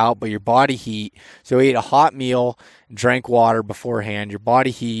moisture out, but your body heat, so ate a hot meal, drank water beforehand, your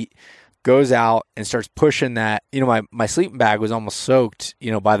body heat goes out and starts pushing that. My sleeping bag was almost soaked,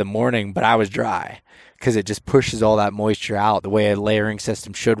 by the morning, but I was dry because it just pushes all that moisture out the way a layering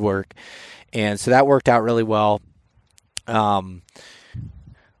system should work. And so that worked out really well. One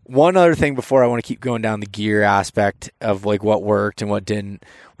other thing before I want to keep going down the gear aspect of what worked and what didn't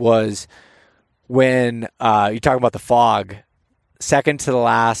was when you talk about the fog, second to the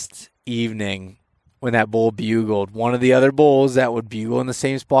last evening when that bull bugled, one of the other bulls that would bugle in the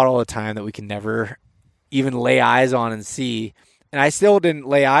same spot all the time that we can never even lay eyes on and see. And I still didn't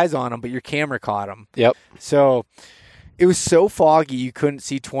lay eyes on him, but your camera caught him. Yep. So it was so foggy you couldn't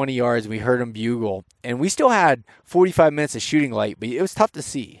see 20 yards. We heard him bugle. And we still had 45 minutes of shooting light, but it was tough to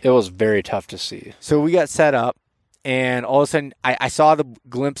see. It was very tough to see. So we got set up, and all of a sudden I saw the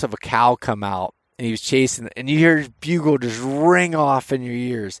glimpse of a cow come out, and he was chasing, and you hear his bugle just ring off in your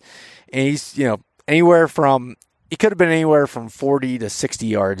ears. And he's, anywhere from, it could have been anywhere from 40 to 60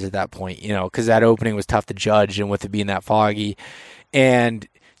 yards at that point, because that opening was tough to judge, and with it being that foggy. And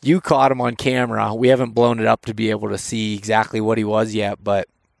you caught him on camera. We haven't blown it up to be able to see exactly what he was yet,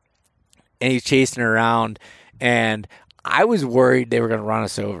 and he's chasing around, and I was worried they were going to run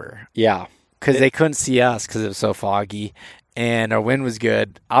us over. Yeah. Because they couldn't see us because it was so foggy, and our wind was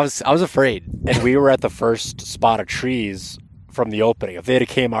good. I was afraid. And we were at the first spot of trees from the opening. If they'd have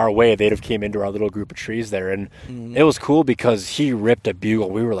came our way, they'd have came into our little group of trees there. And it was cool because he ripped a bugle.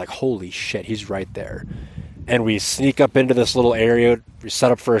 We were like, holy shit, he's right there. And we sneak up into this little area. We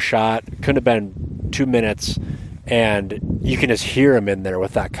set up for a shot. Couldn't have been 2 minutes. and you can just hear him in there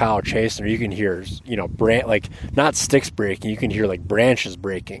with that cow chasing her. You can hear, like not sticks breaking. You can hear like branches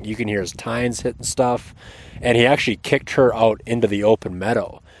breaking. You can hear his tines hitting stuff, and he actually kicked her out into the open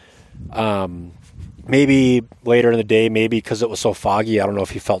meadow. Maybe later in the day, maybe because it was so foggy, I don't know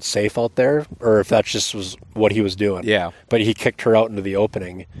if he felt safe out there or if that just was what he was doing. Yeah. But he kicked her out into the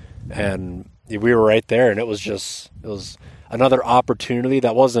opening, and we were right there, and it was another opportunity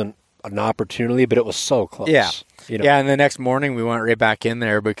that wasn't an opportunity, but it was so close. Yeah. Yeah, and the next morning we went right back in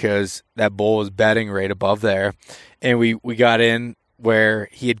there because that bull was bedding right above there, and we got in where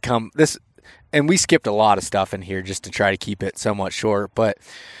he had come and we skipped a lot of stuff in here just to try to keep it somewhat short, but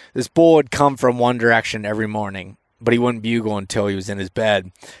this bull would come from one direction every morning, but he wouldn't bugle until he was in his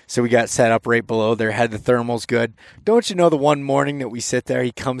bed. So we got set up right below there, had the thermals good. Don't you know the one morning that we sit there,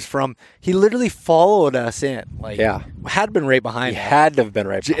 he literally followed us in. Had been right behind us. He had to have been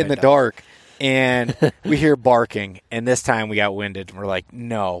right behind in the dark. And we hear barking, and this time we got winded, and we're like,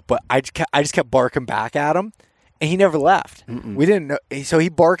 no. But I just kept barking back at him, and he never left. Mm-mm. We didn't know. So he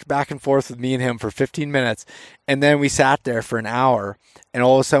barked back and forth with me and him for 15 minutes, and then we sat there for an hour, and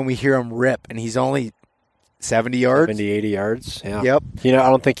all of a sudden we hear him rip, and he's only 70 yards? 70, 80 yards, yeah. Yep. I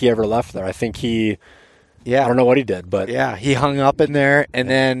don't think he ever left there. I think I don't know what he did, but. Yeah, he hung up in there, and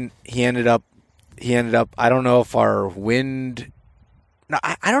then he ended up, I don't know if our wind... No,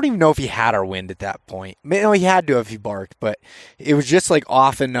 I don't even know if he had our wind at that point. No, he had to if he barked, but it was just like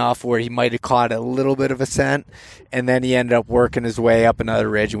off enough where he might have caught a little bit of a scent, and then he ended up working his way up another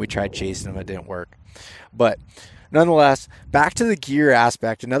ridge, and we tried chasing him. It didn't work. But nonetheless, back to the gear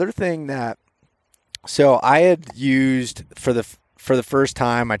aspect. Another thing so I had used for the first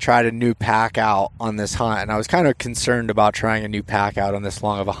time, I tried a new pack out on this hunt, and I was kind of concerned about trying a new pack out on this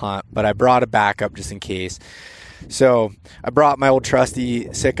long of a hunt, but I brought a backup just in case. So I brought my old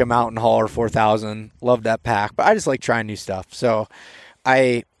trusty Sitka Mountain Hauler 4000. Loved that pack, but I just like trying new stuff. So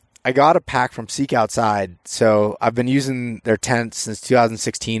I got a pack from Seek Outside. So I've been using their tents since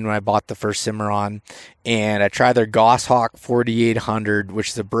 2016 when I bought the first Cimarron. And I tried their Goshawk 4800, which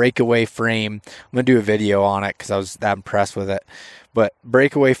is a breakaway frame. I'm going to do a video on it because I was that impressed with it. But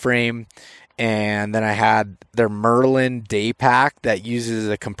breakaway frame. And then I had their Merlin day pack that uses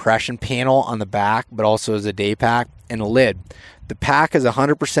a compression panel on the back, but also as a day pack and a lid. The pack is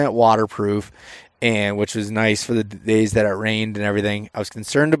 100% waterproof, and which was nice for the days that it rained and everything. I was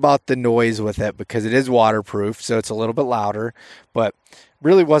concerned about the noise with it because it is waterproof, so it's a little bit louder, but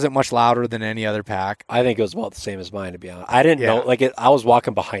really wasn't much louder than any other pack. I think it was about the same as mine, to be honest. I didn't know, I was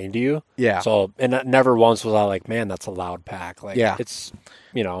walking behind you. Yeah. So, and never once was I like, man, that's a loud pack. It's,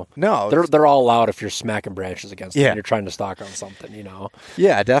 no, they're all loud if you're smacking branches against them and you're trying to stalk on something,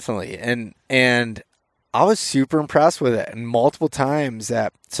 Yeah, definitely. And I was super impressed with it. And multiple times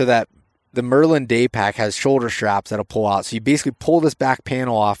that the Merlin day pack has shoulder straps that'll pull out. So you basically pull this back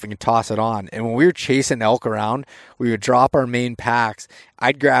panel off and you toss it on. And when we were chasing elk around, we would drop our main packs.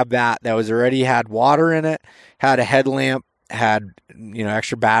 I'd grab that was already had water in it, had a headlamp, had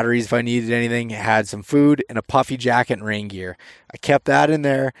extra batteries if I needed anything, had some food and a puffy jacket and rain gear. I kept that in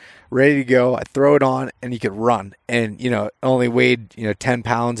there, ready to go. I throw it on and you could run. And it only weighed 10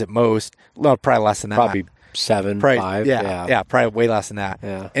 pounds at most. Well, probably less than that. Probably 7, 5. Yeah, probably way less than that.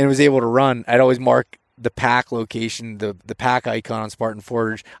 Yeah. And was able to run. I'd always mark the pack location, the pack icon on Spartan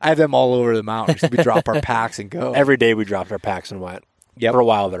Forge. I have them all over the mountains. We drop our packs and go. Every day we dropped our packs and went. Yep. For a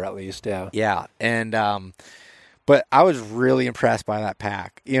while there at least, yeah. Yeah, and but I was really impressed by that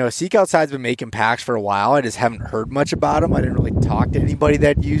pack. Seek Outside's been making packs for a while. I just haven't heard much about them. I didn't really talk to anybody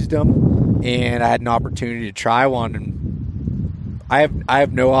that used them, and I had an opportunity to try one. And I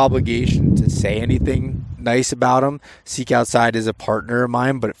have no obligation to say anything nice about them. Seek Outside is a partner of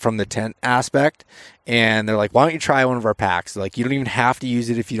mine, but from the tent aspect. And they're like, why don't you try one of our packs? They're like, you don't even have to use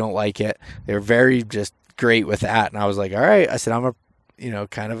it if you don't like it. They're very just great with that. And I was like, all right. I said, I'm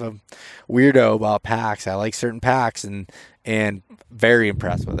kind of a weirdo about packs. I like certain packs and very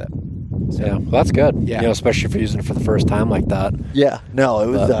impressed with it. So, yeah, well, that's good. Yeah. Especially if you're using it for the first time like that. Yeah. No, it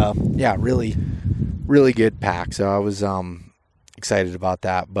was, really, really good pack. So I was excited about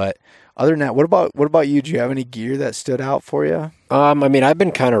that. But other than that, what about you? Do you have any gear that stood out for you? I've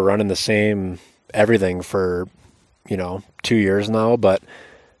been kind of running the same everything for, 2 years now, but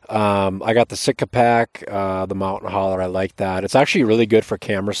I got the Sitka pack, the Mountain Hauler. I like that. It's actually really good for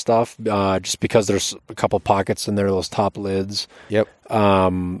camera stuff, just because there's a couple pockets in there, those top lids. Yep.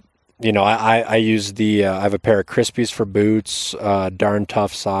 I use I have a pair of Crispies for boots, Darn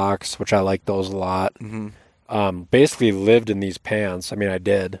Tough socks, which I like those a lot. Mm-hmm. Basically lived in these pants. I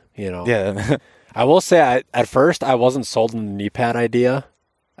did, Yeah. I will say at first I wasn't sold on the knee pad idea.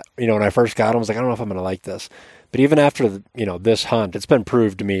 When I first got them, I was like, I don't know if I'm going to like this. But even after this hunt, it's been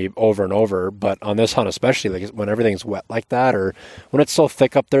proved to me over and over. But on this hunt especially, like when everything's wet like that, or when it's so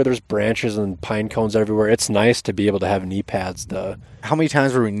thick up there, there's branches and pine cones everywhere. It's nice to be able to have knee pads. How many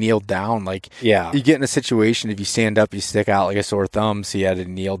times were we kneeled down? Like, yeah, you get in a situation, if you stand up, you stick out like a sore thumb, so you had to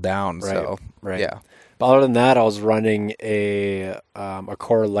kneel down. Right. So right. Yeah. But other than that, I was running a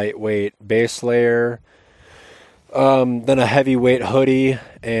core lightweight base layer, then a heavyweight hoodie,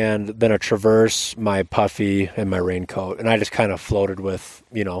 and then a Traverse, my puffy, and my raincoat. And I just kind of floated with,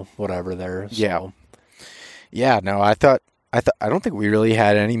 whatever there. So. Yeah. Yeah, no, I don't think we really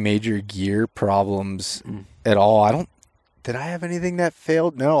had any major gear problems at all. Did I have anything that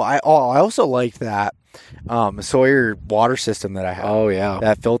failed? No, I also liked that Sawyer water system that I have. Oh, yeah.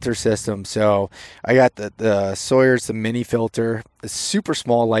 That filter system. So I got the Sawyer's, the mini filter. It's super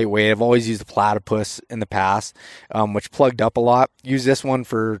small, lightweight. I've always used the Platypus in the past, which plugged up a lot. Used this one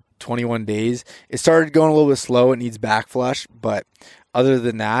for 21 days. It started going a little bit slow. It needs back flush, but other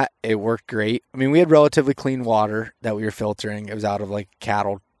than that, it worked great. I mean, we had relatively clean water that we were filtering. It was out of like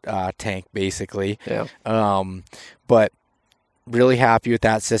cattle tank, basically. Yeah. But really happy with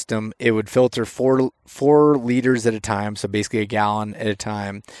that system. It would filter four liters at a time, so basically a gallon at a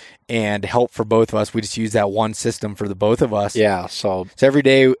time, and help for both of us. We just use that one system for the both of us. Yeah. So every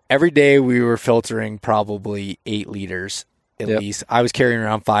day we were filtering probably 8 liters at least. I was carrying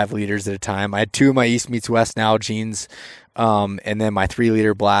around 5 liters at a time. I had 2 of my East Meets West Nalgene's, and then my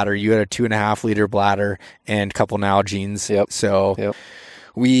 3-liter bladder. You had a 2.5 liter bladder and a couple Nalgene's. Yep. So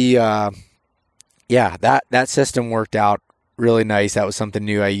we, that system worked out really nice. That was something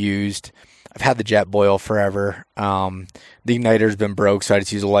new I used. I've had the Jetboil forever. The igniter's been broke, so I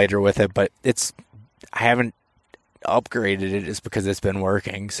just use a lighter with it, but I haven't upgraded it just because it's been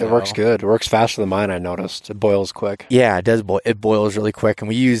working. So it works good. It works faster than mine, I noticed. It boils quick. Yeah, it does. It boils really quick, and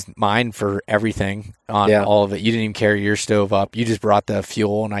we used mine for everything on all of it. You didn't even carry your stove up. You just brought the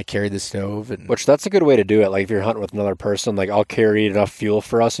fuel, and I carried the stove. Which that's a good way to do it. Like if you're hunting with another person, like I'll carry enough fuel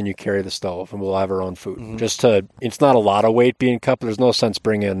for us, and you carry the stove, and we'll have our own food. Mm-hmm. It's not a lot of weight being cut, but there's no sense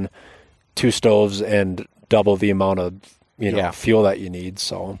bringing 2 stoves and double the amount of fuel that you need.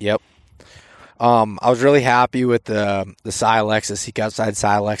 So yep. I was really happy with the Silex, the Seek Outside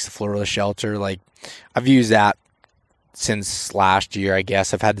Silex, the Florida Shelter. Like, I've used that since last year, I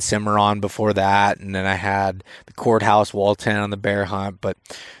guess. I've had the Cimarron before that, and then I had the Courthouse Walton on the bear hunt. But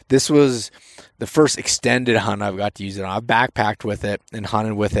this was the first extended hunt I've got to use it on. I've backpacked with it and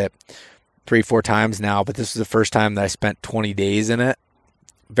hunted with it 3-4 times now, but this was the first time that I spent 20 days in it.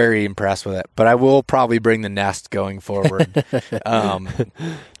 Very impressed with it, but I will probably bring the Nest going forward.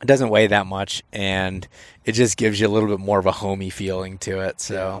 It doesn't weigh that much, and it just gives you a little bit more of a homey feeling to it.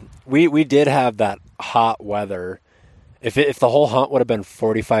 So we did have that hot weather. If the whole hunt would have been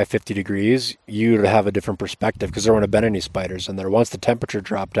 45, 50 degrees, you'd have a different perspective because there wouldn't have been any spiders in there. Once the temperature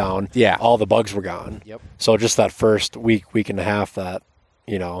dropped down, all the bugs were gone. Yep. So just that first week and a half that,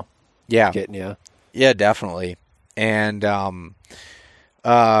 getting you. Yeah, definitely. And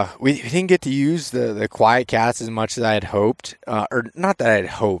we didn't get to use the QuietKats as much as I had hoped, or not that I had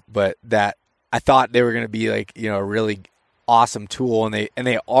hoped, but that I thought they were going to be like, a really awesome tool, and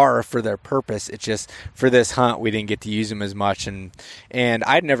they are for their purpose. It's just for this hunt we didn't get to use them as much, and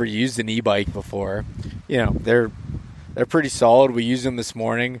I'd never used an e-bike before. They're pretty solid. We used them this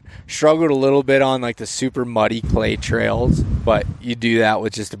morning. Struggled a little bit on like the super muddy clay trails, but you do that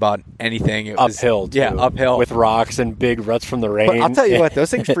with just about anything. It was uphill, too, uphill with rocks and big ruts from the rain. But I'll tell you what,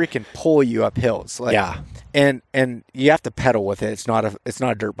 those things freaking pull you up hills. Like, and you have to pedal with it. It's not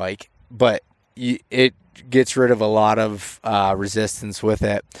a dirt bike, but it gets rid of a lot of resistance with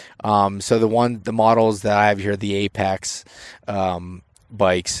it. So the models that I have here, the Apex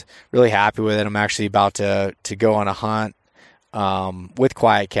bikes, really happy with it. I'm actually about to go on a hunt with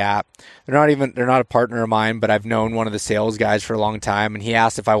QuietKat. They're not a partner of mine, but I've known one of the sales guys for a long time, and he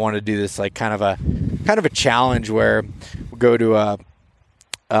asked if I wanted to do this like kind of a challenge where we go to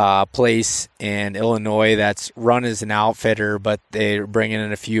a place in Illinois that's run as an outfitter, but they're bringing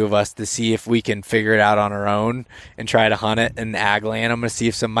in a few of us to see if we can figure it out on our own and try to hunt it in ag land. I'm going to see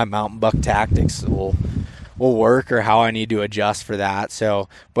if some of my mountain buck tactics will work or how I need to adjust for that. So,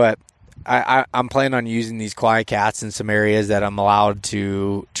 but I'm planning on using these QuietKats in some areas that I'm allowed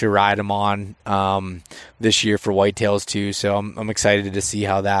to ride them on this year for whitetails too. So I'm excited to see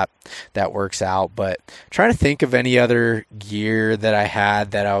how that works out. But trying to think of any other gear that I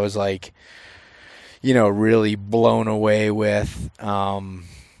had that I was like, really blown away with.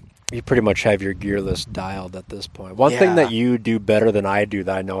 You pretty much have your gear list dialed at this point. One thing that you do better than I do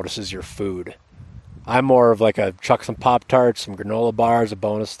that I notice is your food. I'm more of like a chuck some Pop-Tarts, some granola bars, a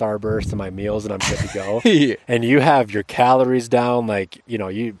bonus Starburst in my meals, and I'm good to go. Yeah. And you have your calories down. Like,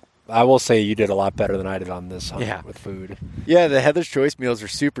 I will say you did a lot better than I did on this hunt with food. Yeah, the Heather's Choice meals are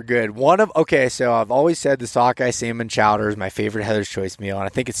super good. So I've always said the sockeye salmon chowder is my favorite Heather's Choice meal, and I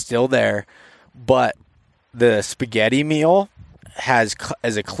think it's still there. But the spaghetti meal is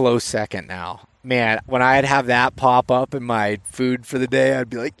a close second now. Man, when I'd have that pop up in my food for the day,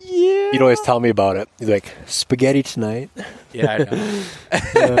 I'd be like, yeah. You'd always tell me about it. You'd like, spaghetti tonight. Yeah, I know.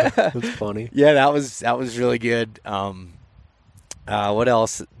 Yeah, that's funny. Yeah, that was really good. What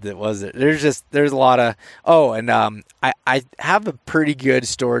else was it? There's a lot of, I have a pretty good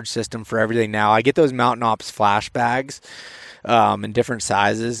storage system for everything now. I get those Mountain Ops flash bags in different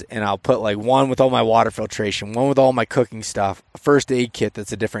sizes, and I'll put like one with all my water filtration, one with all my cooking stuff, a first aid kit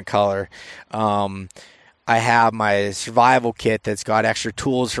that's a different color. I have my survival kit that's got extra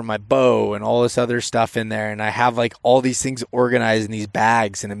tools for my bow and all this other stuff in there, and I have like all these things organized in these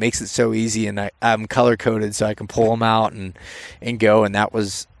bags, and it makes it so easy, and I'm color coded so I can pull them out and go, and that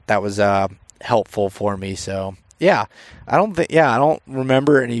was helpful for me. So yeah, I don't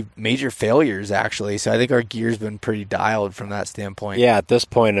remember any major failures actually. So I think our gear's been pretty dialed from that standpoint. Yeah, at this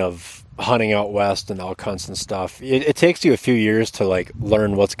point of hunting out west and elk hunts and stuff, it takes you a few years to like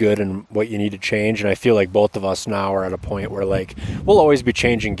learn what's good and what you need to change. And I feel like both of us now are at a point where like we'll always be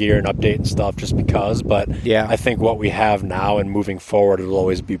changing gear and updating stuff just because. But yeah, I think what we have now and moving forward will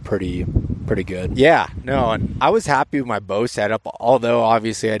always be pretty good. Yeah, no, and I was happy with my bow setup, although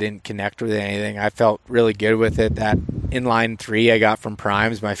obviously I didn't connect with anything. I felt really good with it. That inline 3 I got from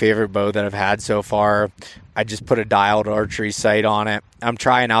Prime's my favorite bow that I've had so far. I just put a dialed archery sight on it. I'm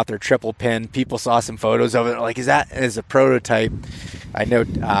trying out their triple pin. People saw some photos of it. They're like, is that as a prototype? I know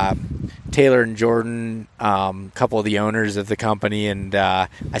Taylor and Jordan, a couple of the owners of the company, and I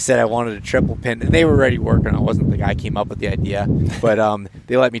said I wanted a triple pin, and they were already working on it. It wasn't the guy I came up with the idea, but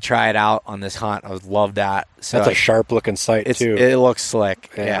they let me try it out on this hunt. I love that. So that's a sharp looking sight too. It looks slick.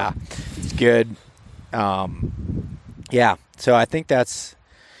 Yeah. It's good. Yeah, so I think that's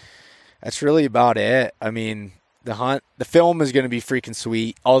really about it. I mean, the film is going to be freaking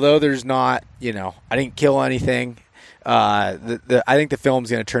sweet. Although there's not, I didn't kill anything. I think the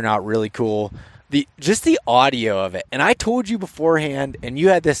film's going to turn out really cool. Just the audio of it. And I told you beforehand, and you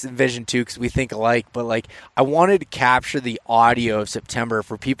had this vision too, because we think alike, but like I wanted to capture the audio of September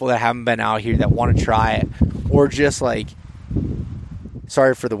for people that haven't been out here that want to try it, or just like,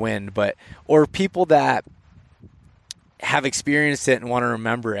 sorry for the wind, or people that have experienced it and want to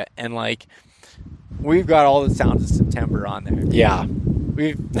remember it. And like, we've got all the sounds of September on there. Yeah.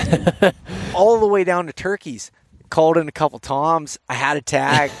 We've all the way down to turkeys. Called in a couple toms. I had a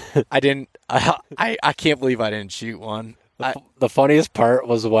tag. I didn't. I can't believe I didn't shoot one. The funniest part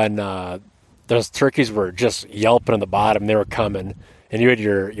was when those turkeys were just yelping on the bottom. They were coming, and you had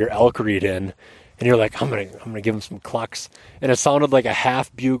your elk read in, and you're like, I'm gonna give them some clucks, and it sounded like a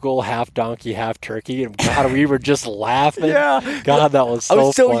half bugle, half donkey, half turkey. And God, we were just laughing. Yeah. God, that was so funny. I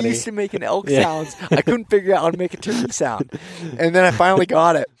was so used to making elk sounds, I couldn't figure out how to make a turkey sound, and then I finally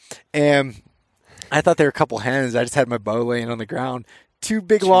got it, and I thought they were a couple hens. I just had my bow laying on the ground. Two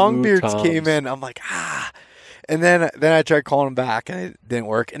big longbeards came in. I'm like, And then I tried calling them back, and it didn't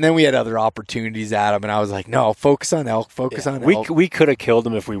work. And then we had other opportunities at them, and I was like, no, focus on elk, on elk. We could have killed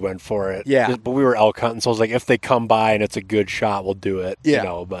them if we went for it. Yeah. But we were elk hunting, so I was like, if they come by and it's a good shot, we'll do it.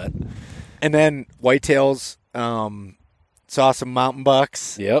 Yeah. But. And then whitetails, saw some mountain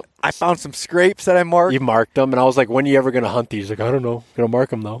bucks. Yep. I found some scrapes that I marked. You marked them, and I was like, when are you ever going to hunt these? Like, I don't know. Going to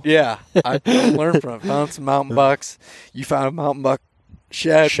mark them, though. Yeah. I learned from it. Found some mountain bucks. You found a mountain buck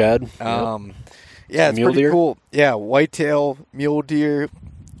shed. Yep. Yeah, it's mule pretty deer? cool. Yeah, whitetail, mule deer,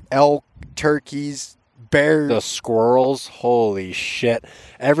 elk, turkeys, bears. The squirrels, holy shit.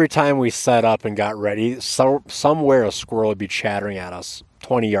 Every time we set up and got ready, somewhere a squirrel would be chattering at us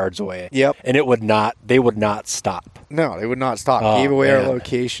 20 yards away. Yep. And they would not stop. No, they would not stop. Oh, Gave away man. our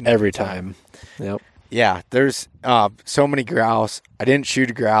location. Every time. Yep. Yeah, there's so many grouse. I didn't shoot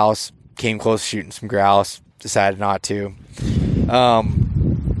a grouse. Came close to shooting some grouse. Decided not to.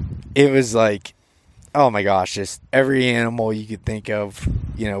 It was like, oh my gosh, just every animal you could think of,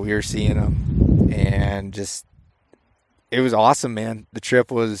 we were seeing them. And just, it was awesome, man. The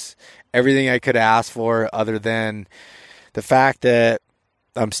trip was everything I could ask for, other than the fact that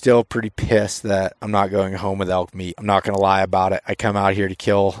I'm still pretty pissed that I'm not going home with elk meat. I'm not going to lie about it. I come out here to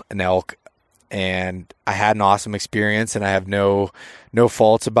kill an elk, and I had an awesome experience, and I have no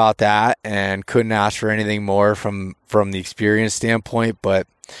faults about that, and couldn't ask for anything more from the experience standpoint. But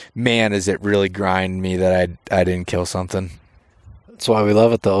man, is it really grinding me that I didn't kill something. That's why we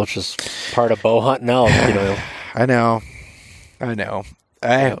love it, though. It's just part of bow hunting elk, you know. I know.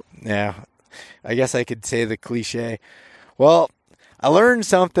 Yeah. I guess I could say the cliche. Well, I learned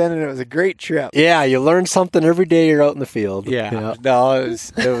something, and it was a great trip. Yeah, you learn something every day you're out in the field. Yeah. No, it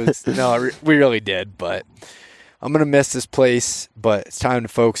was no, we really did. But I'm gonna miss this place. But it's time to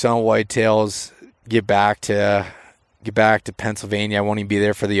focus on whitetails. Get back to Pennsylvania. I won't even be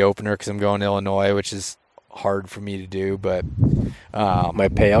there for the opener because I'm going to Illinois, which is hard for me to do. But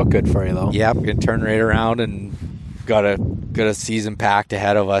might pay out good for you, though. Yeah, I'm gonna turn right around and got a season packed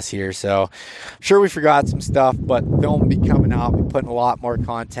ahead of us here. So I'm sure we forgot some stuff, but film will be coming out. We'll be putting a lot more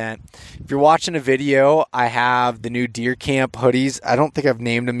content. If you're watching a video, I have the new Deer Camp hoodies. I don't think I've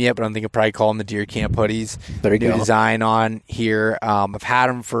named them yet, but I think I'll probably call them the Deer Camp hoodies. There you go. New design on here. I've had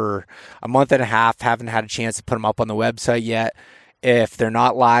them for a month and a half. Haven't had a chance to put them up on the website yet. If they're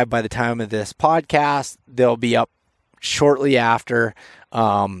not live by the time of this podcast, they'll be up shortly after.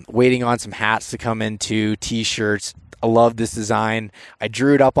 Waiting on some hats to come into, t-shirts. I love this design. I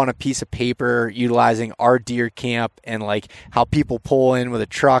drew it up on a piece of paper utilizing our deer camp and like how people pull in with a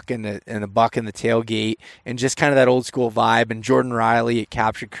truck and a buck in the tailgate and just kind of that old school vibe. And Jordan Riley at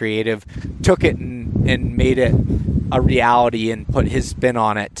Capture Creative took it and made it a reality and put his spin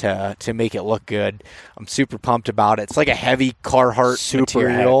on it to make it look good. I'm super pumped about it. It's like a heavy Carhartt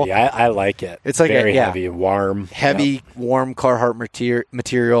material. Heavy. I like it. It's like very heavy, warm. Warm Carhartt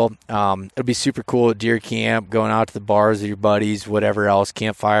material. It'll be super cool at deer camp, going out to the bars with your buddies, whatever else,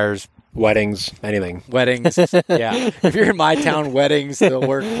 campfires, weddings, anything. Weddings, yeah. If you're in my town, weddings they'll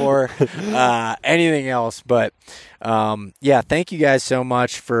work for. Anything else, but yeah. Thank you guys so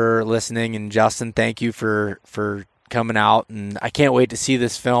much for listening, and Justin, thank you for coming out, and I can't wait to see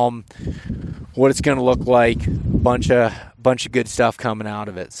this film, what it's going to look like. Bunch of good stuff coming out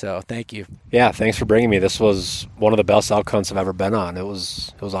of it. So thank you. Yeah, thanks for bringing me. This was one of the best elk hunts I've ever been on. It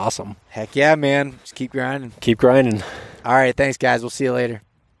was awesome. Heck yeah, man. Just keep grinding. Keep grinding. All right, thanks guys. We'll see you later.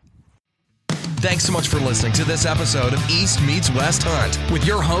 Thanks so much for listening to this episode of East Meets West Hunt with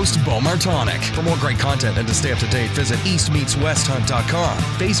your host, Bo Martonic. For more great content and to stay up to date, visit eastmeetswesthunt.com,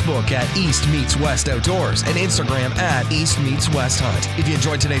 Facebook at East Meets West Outdoors, and Instagram at East Meets West Hunt. If you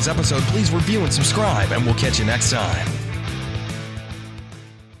enjoyed today's episode, please review and subscribe, and we'll catch you next time.